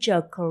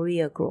future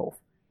career growth?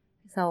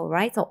 So,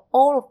 right? So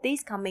all of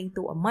this coming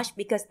to a much,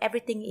 because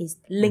everything is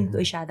linked to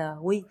each other.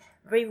 We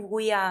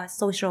are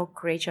social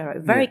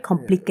creature, very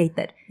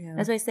complicated. Yeah.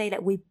 That's why I say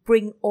that we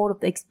bring all of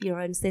the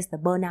experiences, the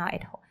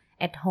burnout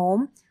at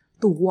home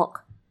to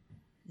work,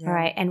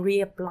 right? And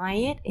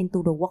reapply it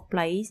into the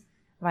workplace,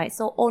 right?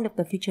 So all of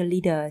the future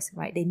leaders,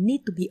 right, they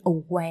need to be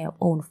aware of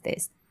all of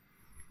this,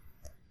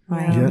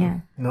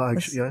 right? No,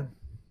 actually,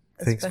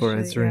 Thanks for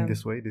answering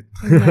this way.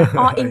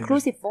 Or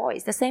inclusive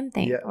voice, the same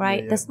thing,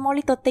 right? The small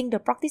little thing, the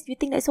practice, you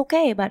think that's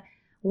okay, but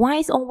why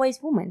is always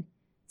women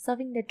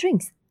serving the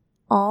drinks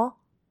or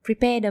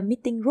prepare the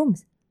meeting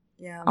rooms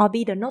or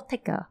be the note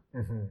taker,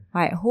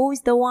 right? Who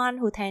is the one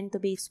who tend to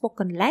be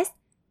spoken less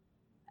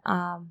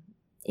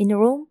in the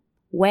room?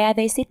 Where are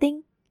they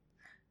sitting?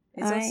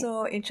 It's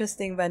also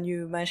interesting when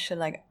you mention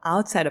like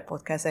outside the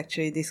podcast,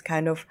 actually, this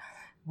kind of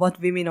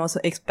what women also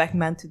expect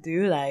men to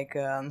do, like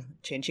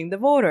changing the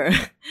water,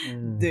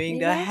 doing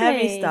the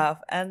heavy stuff.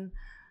 And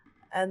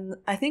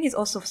I think it's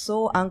also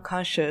so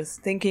unconscious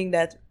thinking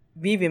that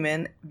we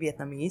women,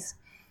 Vietnamese,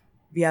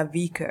 we are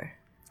weaker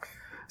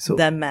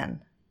than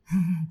men.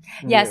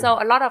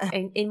 So a lot of,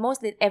 in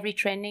mostly every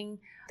training,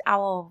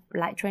 our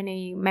like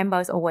training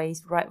members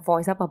always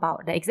voice up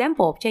about the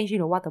example of changing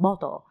the water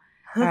bottle.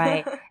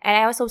 Right. And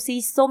I also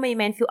see so many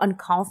men feel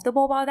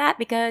uncomfortable about that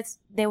because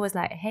they was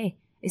like, hey,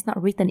 it's not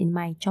written in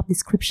my job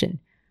description.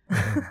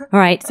 All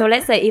right. So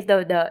let's say if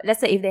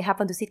let's say if they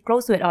happen to sit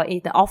close to it, or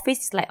if the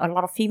office is like a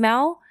lot of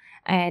female,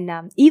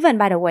 and even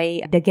by the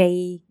way, the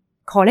gay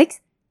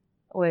colleagues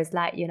was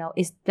like, you know,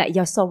 it's like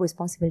your sole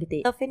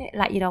responsibility.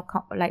 Like, you know,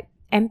 like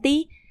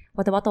empty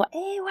water bottle.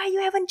 Hey, why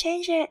you haven't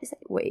changed it? It's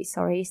like, wait,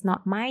 sorry, it's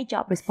not my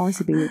job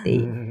responsibility.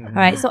 All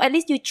right. So at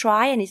least you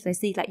try, and it's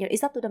like, you know,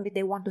 it's up to them if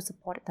they want to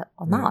support it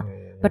or not.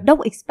 But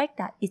don't expect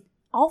that. It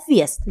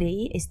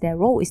obviously is their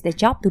role, it's their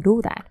job to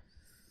do that.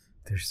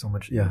 There's so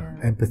much,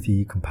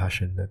 empathy,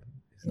 compassion.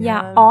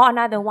 Or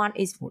another one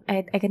is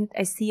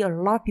I see a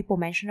lot of people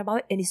mention about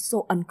it, and it's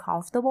so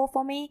uncomfortable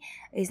for me.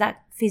 Is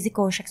that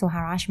physical sexual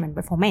harassment,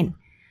 but for men.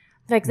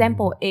 For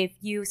example, if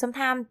you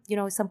sometimes, you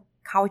know, some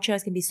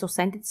cultures can be so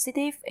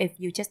sensitive. If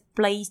you just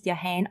place your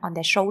hand on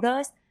their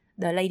shoulders,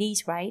 the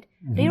ladies, right?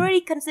 They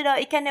already consider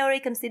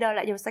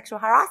like your sexual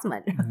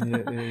harassment,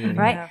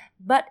 right? Yeah.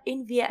 But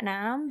in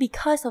Vietnam,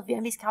 because of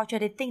Vietnamese culture,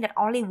 they think that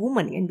only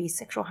women can be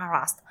sexual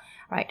harassed,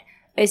 right?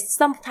 It's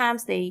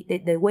sometimes the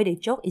way they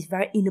joke is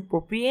very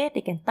inappropriate.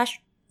 They can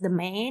touch the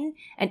man,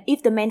 and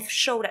if the man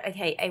show that,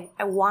 okay,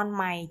 I want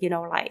my, you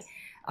know, like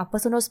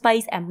personal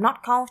space, I'm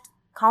not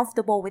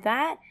comfortable with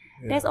that.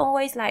 There's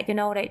always like, the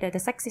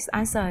sexist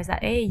answer is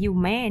that, hey, you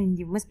man,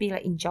 you must be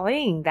like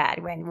enjoying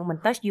that when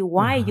women touch you.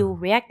 Why are you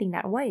reacting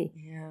that way?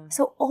 Yeah.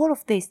 So all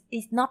of this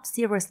is not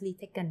seriously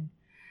taken,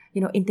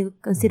 into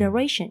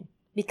consideration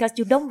because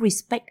you don't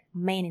respect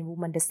men and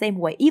women the same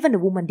way. Even the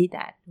woman did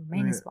that,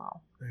 men as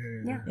well.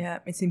 Yeah,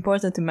 it's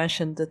important to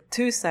mention the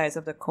two sides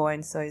of the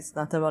coin. So it's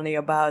not only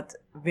about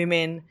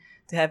women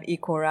to have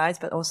equal rights,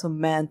 but also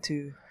men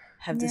to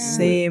have the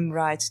same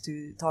rights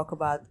to talk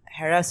about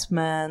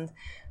harassment,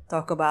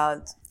 talk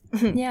about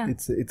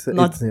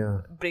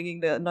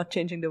not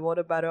changing the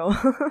water bottle.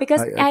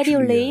 Because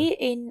ideally,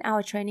 in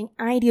our training,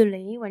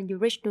 when you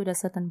reach to a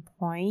certain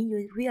point,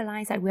 you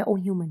realize that we're all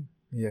human.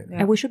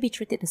 And we should be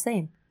treated the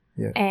same.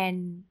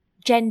 And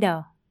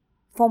gender,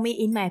 for me,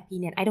 in my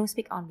opinion, I don't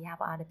speak on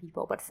behalf of other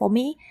people, but for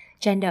me,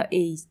 gender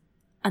is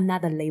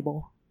another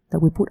label that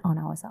we put on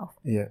ourselves.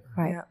 Right?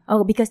 Yeah.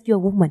 Oh, because you're a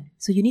woman,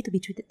 so you need to be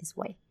treated this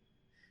way.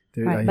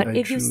 Right? But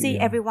if you see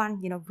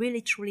everyone, really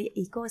truly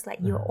equal, it's like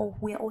we're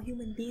all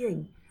human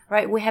beings.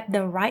 Right? We have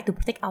the right to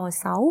protect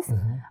ourselves,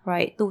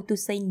 right? To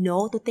say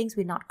no to things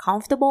we're not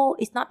comfortable.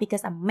 It's not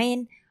because I'm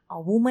man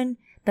or woman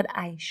that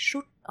I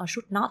should or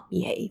should not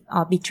behave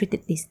or be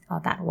treated this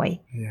or that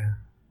way. Yeah.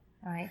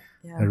 Right?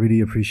 Yeah. I really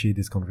appreciate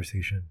this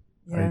conversation.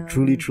 I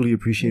truly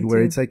appreciate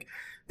where it's like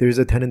there's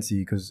a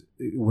tendency because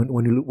when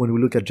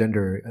we look at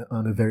gender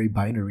on a very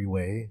binary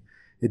way,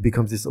 it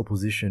becomes this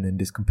opposition and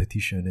this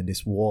competition and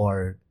this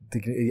war.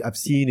 I've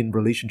seen in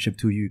relationship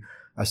to you,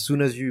 as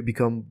soon as you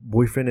become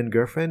boyfriend and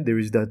girlfriend, there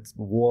is that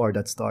war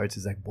that starts.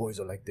 It's like boys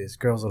are like this,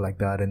 girls are like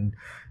that, and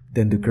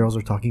then the girls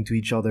are talking to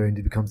each other, and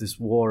it becomes this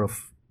war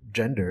of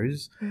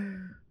genders.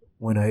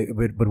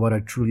 But what I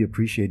truly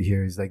appreciate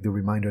here is like the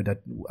reminder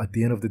that at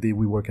the end of the day,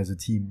 we work as a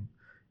team.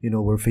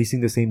 We're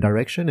facing the same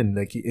direction, and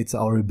like it's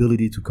our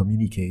ability to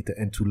communicate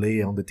and to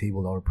lay on the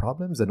table our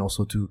problems, and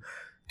also to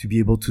be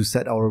able to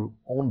set our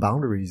own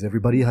boundaries.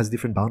 Everybody has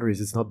different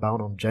boundaries. It's not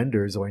bound on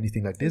genders or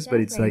anything like this, but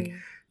it's like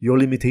your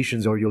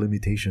limitations are your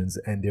limitations,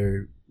 and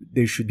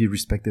they should be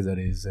respected as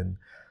is. And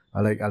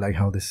I like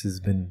how this has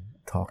been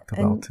talked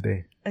about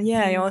today.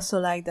 Yeah, I also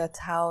like that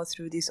how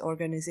through this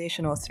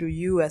organization or through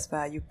you as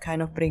well, you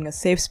kind of bring a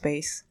safe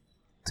space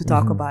to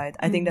talk about it.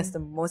 I think that's the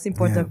most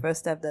important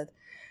first step, that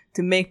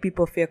to make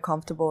people feel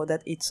comfortable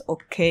that it's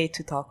okay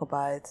to talk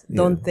about it.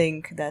 Don't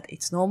think that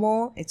it's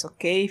normal. It's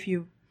okay if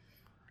you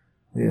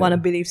want to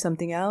believe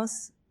something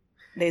else.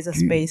 There's a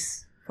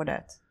space for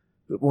that.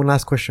 One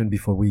last question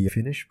before we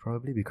finish,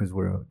 probably, because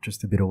we're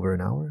just a bit over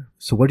an hour.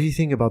 So what do you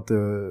think about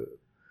the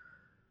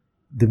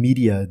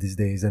media these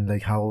days, and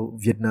like how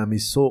Vietnam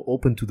is so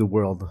open to the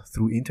world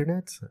through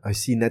internet? I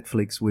see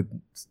Netflix with,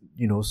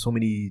 so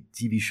many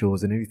TV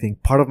shows and everything.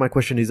 Part of my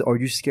question is, are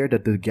you scared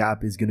that the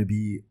gap is going to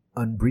be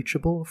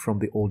unbreachable from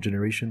the old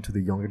generation to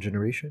the younger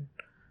generation?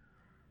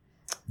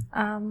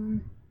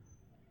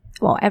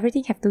 Well,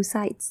 everything have two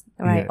sides,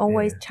 right?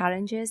 Always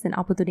challenges and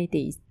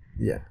opportunities.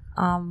 Yeah.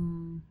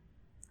 I'm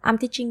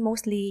teaching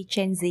mostly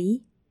Gen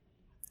Z,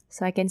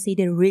 so I can see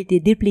they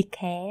deeply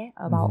care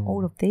about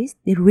all of this.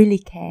 They really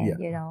care,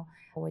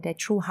 with their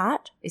true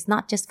heart. It's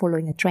not just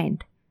following a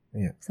trend.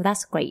 Yeah. So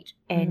that's great.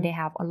 And they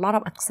have a lot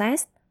of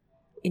access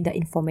in the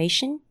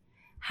information.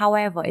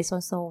 However, it's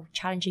also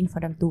challenging for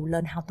them to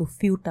learn how to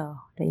filter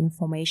the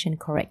information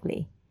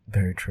correctly.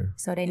 Very true.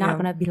 So they're not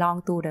going to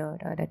belong to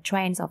the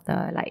trends of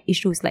the like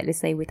issues, like let's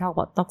say we talk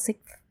about toxic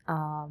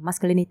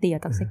masculinity or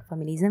toxic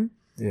feminism.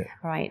 Yeah.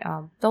 Right.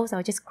 Those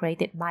are just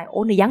created by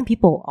only young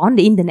people on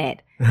the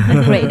internet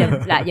to create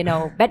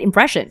bad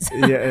impressions.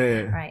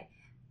 Right.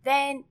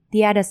 Then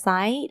the other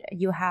side,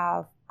 you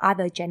have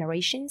other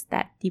generations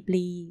that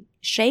deeply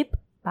shaped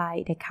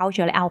by the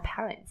culture, like our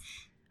parents.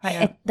 Right.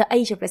 At the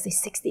age of, let's say,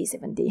 60,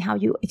 70, how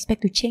you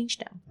expect to change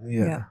them.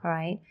 Yeah.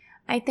 Right.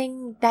 I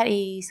think that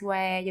is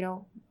where,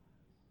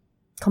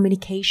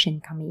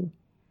 communication come in.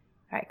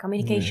 Right.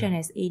 Communication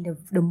is in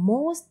the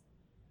most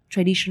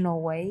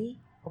traditional way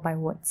by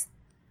words.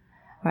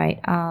 Right.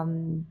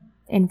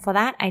 And for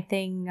that, I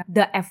think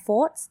the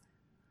efforts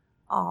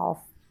of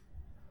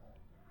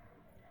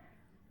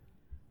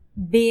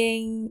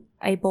being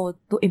able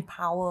to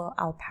empower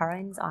our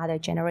parents or other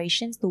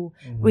generations to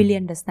really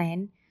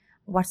understand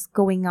what's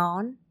going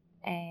on,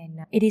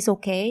 and it is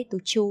okay to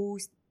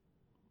choose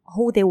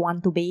who they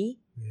want to be,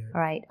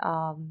 right?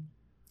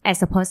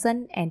 As a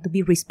person, and to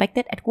be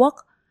respected at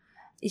work,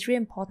 it's really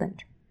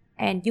important.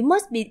 And you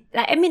must be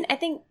I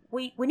think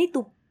we need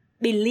to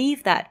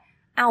believe that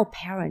our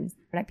parents,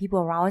 like people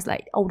around us,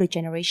 like older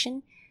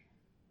generation,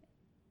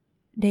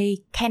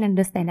 they can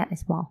understand that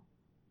as well.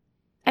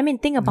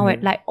 Think about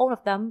it, like all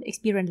of them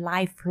experience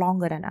life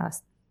longer than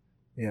us.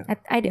 Yeah.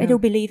 I do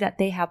believe that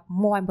they have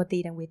more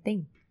empathy than we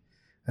think.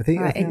 I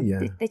think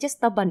they're just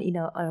stubborn in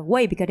a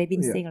way because they've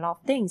been seeing a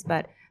lot of things,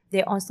 but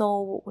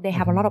they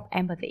have a lot of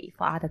empathy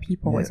for other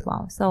people as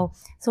well.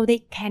 So they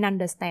can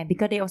understand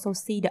because they also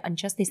see the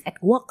injustice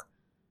at work.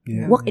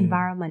 Work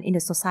environment in the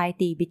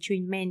society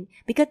between men,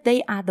 because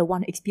they are the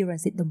one who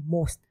experience it the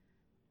most.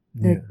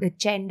 The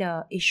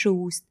gender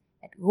issues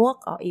at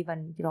work or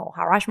even,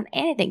 harassment,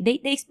 anything. They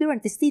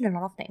experience, they see a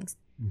lot of things,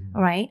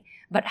 right?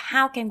 But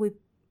how can we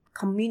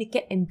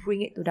communicate and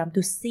bring it to them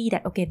to see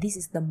that, okay, this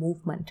is the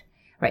movement,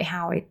 right?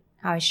 How it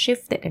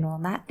shifted and all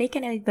that. They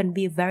can even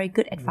be very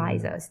good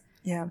advisors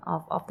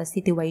of the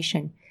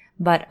situation.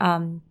 But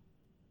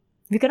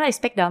we cannot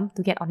expect them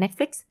to get on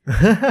Netflix.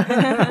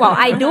 Well,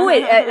 I do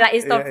it.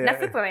 It's not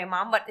Netflix for my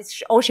mom, but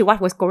all she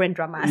watched was Korean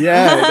dramas.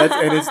 Yeah,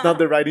 and it's not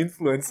the right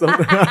influence.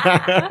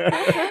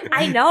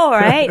 I know,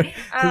 right?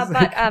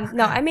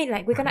 No, I mean,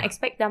 like, we cannot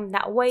expect them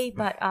that way.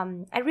 But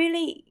I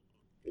really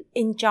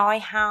enjoy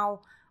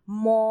how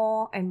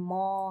more and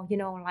more,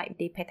 like,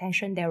 they pay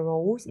attention their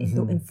roles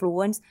into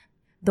influence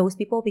those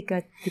people,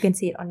 because you can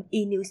see it on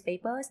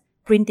e-newspapers,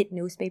 printed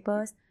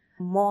newspapers.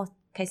 More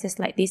cases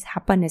like this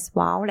happen as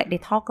well. Like, they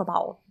talk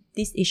about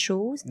these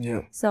issues.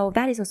 Yeah. So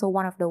that is also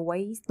one of the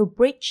ways to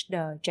bridge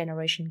the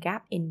generation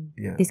gap in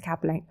this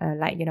kind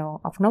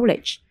of of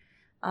knowledge.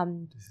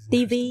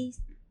 TVs,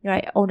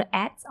 right? All the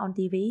ads on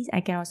TVs.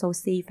 I can also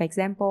see, for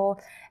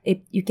example, if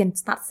you can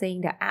start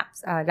seeing the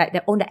apps,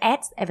 on the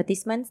ads,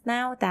 advertisements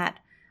now that,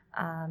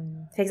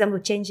 for example,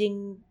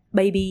 changing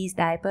babies'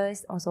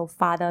 diapers, also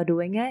father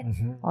doing it,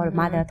 or the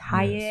mother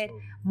tired,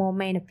 more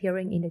men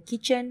appearing in the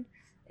kitchen,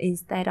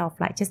 instead of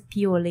like just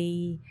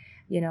purely,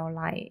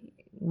 like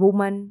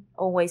woman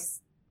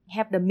always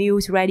have the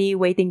meals ready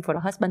waiting for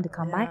the husband to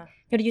come back.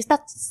 You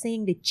start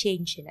seeing the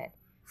change in it.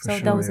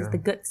 Those is the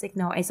good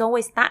signal. It's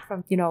always start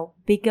from,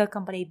 bigger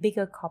company,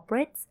 bigger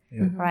corporates,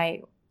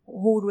 right?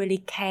 Who really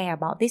care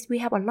about this. We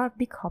have a lot of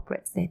big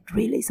corporates that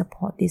really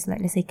support this, like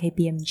let's say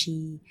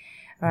KPMG,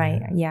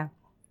 right?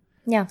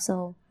 Yeah,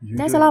 so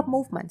there's a lot of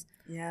movement.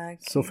 Yeah.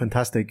 So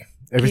fantastic.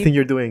 Everything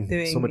you're doing.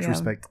 So much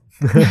respect.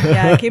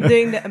 Keep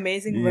doing the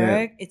amazing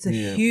work. It's a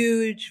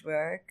huge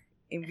work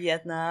in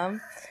Vietnam.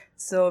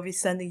 So we're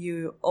sending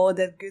you all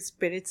that good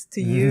spirits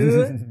to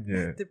you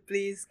to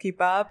please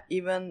keep up,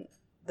 even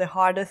the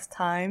hardest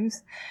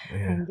times.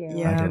 Thank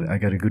you. I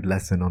got a good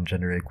lesson on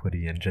gender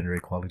equity and gender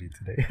equality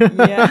today.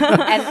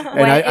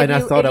 And I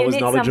thought I was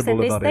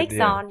knowledgeable about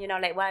it. On,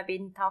 like what I've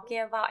been talking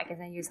about, I can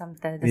send you some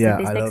the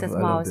statistics as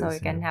well, so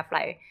you can have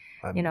like,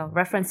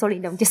 reference. Sorry,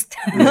 don't just.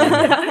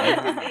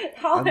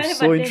 I'm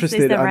so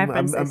interested.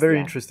 I'm very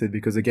interested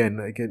because again,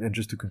 and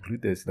just to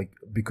conclude this, like,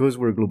 because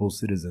we're global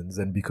citizens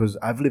and because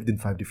I've lived in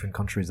 5 different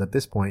countries at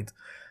this point.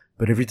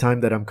 But every time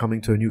that I'm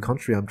coming to a new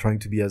country, I'm trying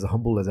to be as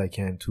humble as I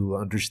can to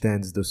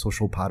understand the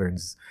social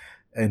patterns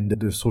and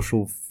the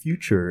social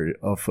future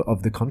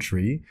of the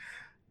country.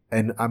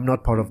 And I'm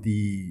not part of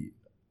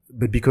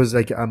but because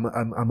like I'm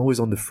always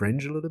on the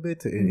fringe a little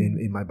bit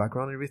in my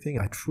background and everything.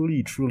 I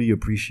truly, truly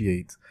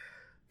appreciate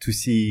to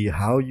see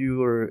how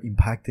you are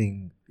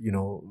impacting,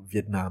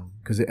 Vietnam,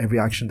 because every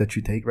action that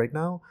you take right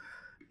now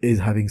is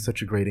having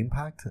such a great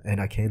impact, and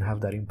I can't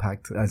have that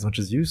impact as much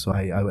as you. So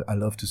I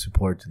love to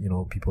support,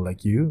 people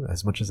like you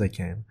as much as I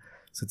can.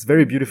 So it's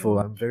very beautiful.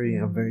 I'm very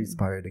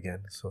inspired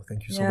again. So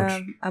thank you so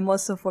much. I'm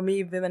also, for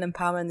me, women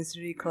empowerment is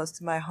really close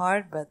to my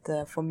heart.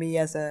 But for me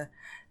as a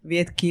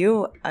Viet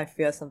Q, I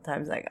feel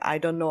sometimes like I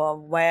don't know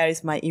where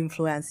is my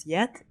influence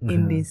yet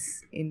in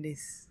this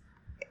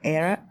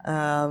era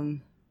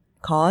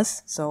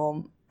cause.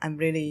 So I'm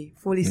really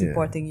fully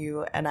supporting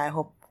you, and I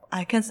hope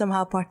I can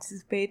somehow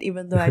participate,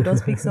 even though I don't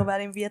speak so well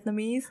in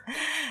Vietnamese.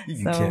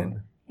 You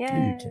can.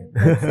 Yeah. You can.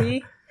 Let's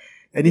see.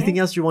 Anything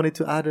else you wanted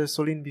to add,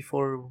 Soline,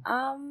 before?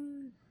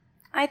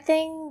 I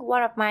think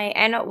one of my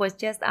anecdotes was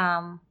just,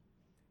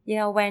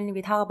 when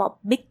we talk about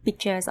big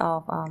pictures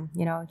of,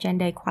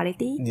 gender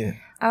equality,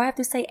 I have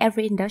to say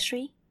every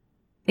industry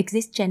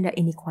exists gender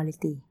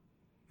inequality.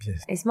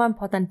 Yes. It's more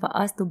important for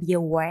us to be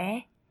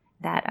aware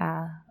that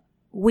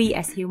we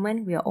as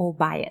humans, we are all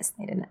biased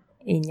in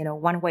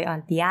one way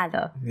or the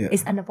other.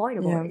 It's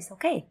unavoidable. It's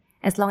okay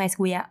as long as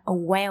we are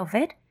aware of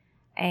it,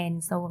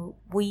 and so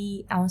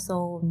we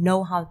also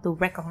know how to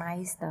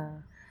recognize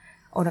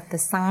all of the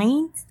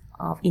signs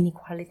of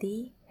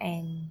inequality,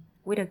 and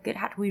with a good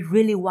heart we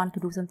really want to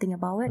do something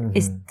about it.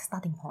 It's the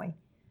starting point,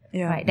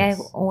 right? There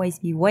will always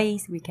be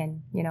ways we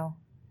can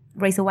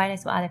raise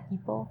awareness for other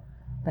people,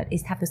 but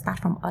it have to start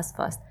from us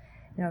first.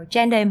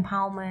 Gender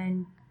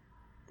empowerment,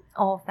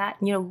 all of that,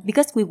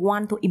 because we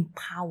want to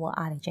empower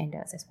other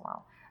genders as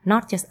well,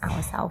 not just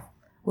ourselves.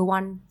 We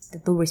want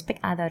to respect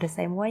others the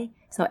same way.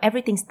 So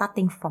everything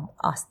starting from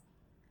us.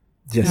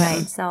 Yes.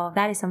 Right. So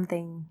that is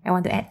something I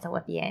want to add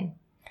toward the end.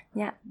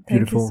 Yeah.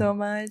 Thank you so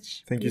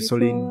much. Thank you,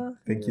 Soline.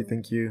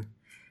 Thank you.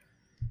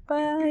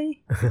 Bye.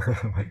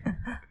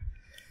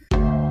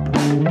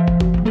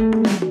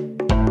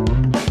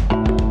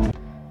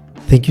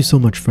 Thank you so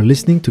much for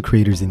listening to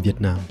Creators in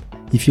Vietnam.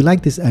 If you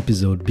like this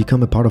episode,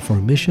 become a part of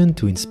our mission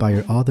to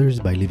inspire others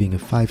by leaving a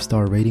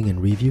 5-star rating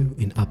and review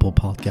in Apple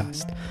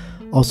Podcast.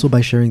 Also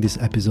by sharing this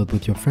episode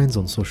with your friends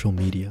on social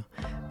media.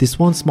 This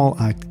one small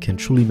act can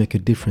truly make a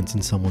difference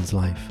in someone's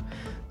life.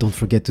 Don't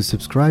forget to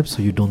subscribe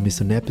so you don't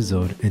miss an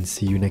episode, and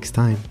see you next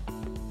time.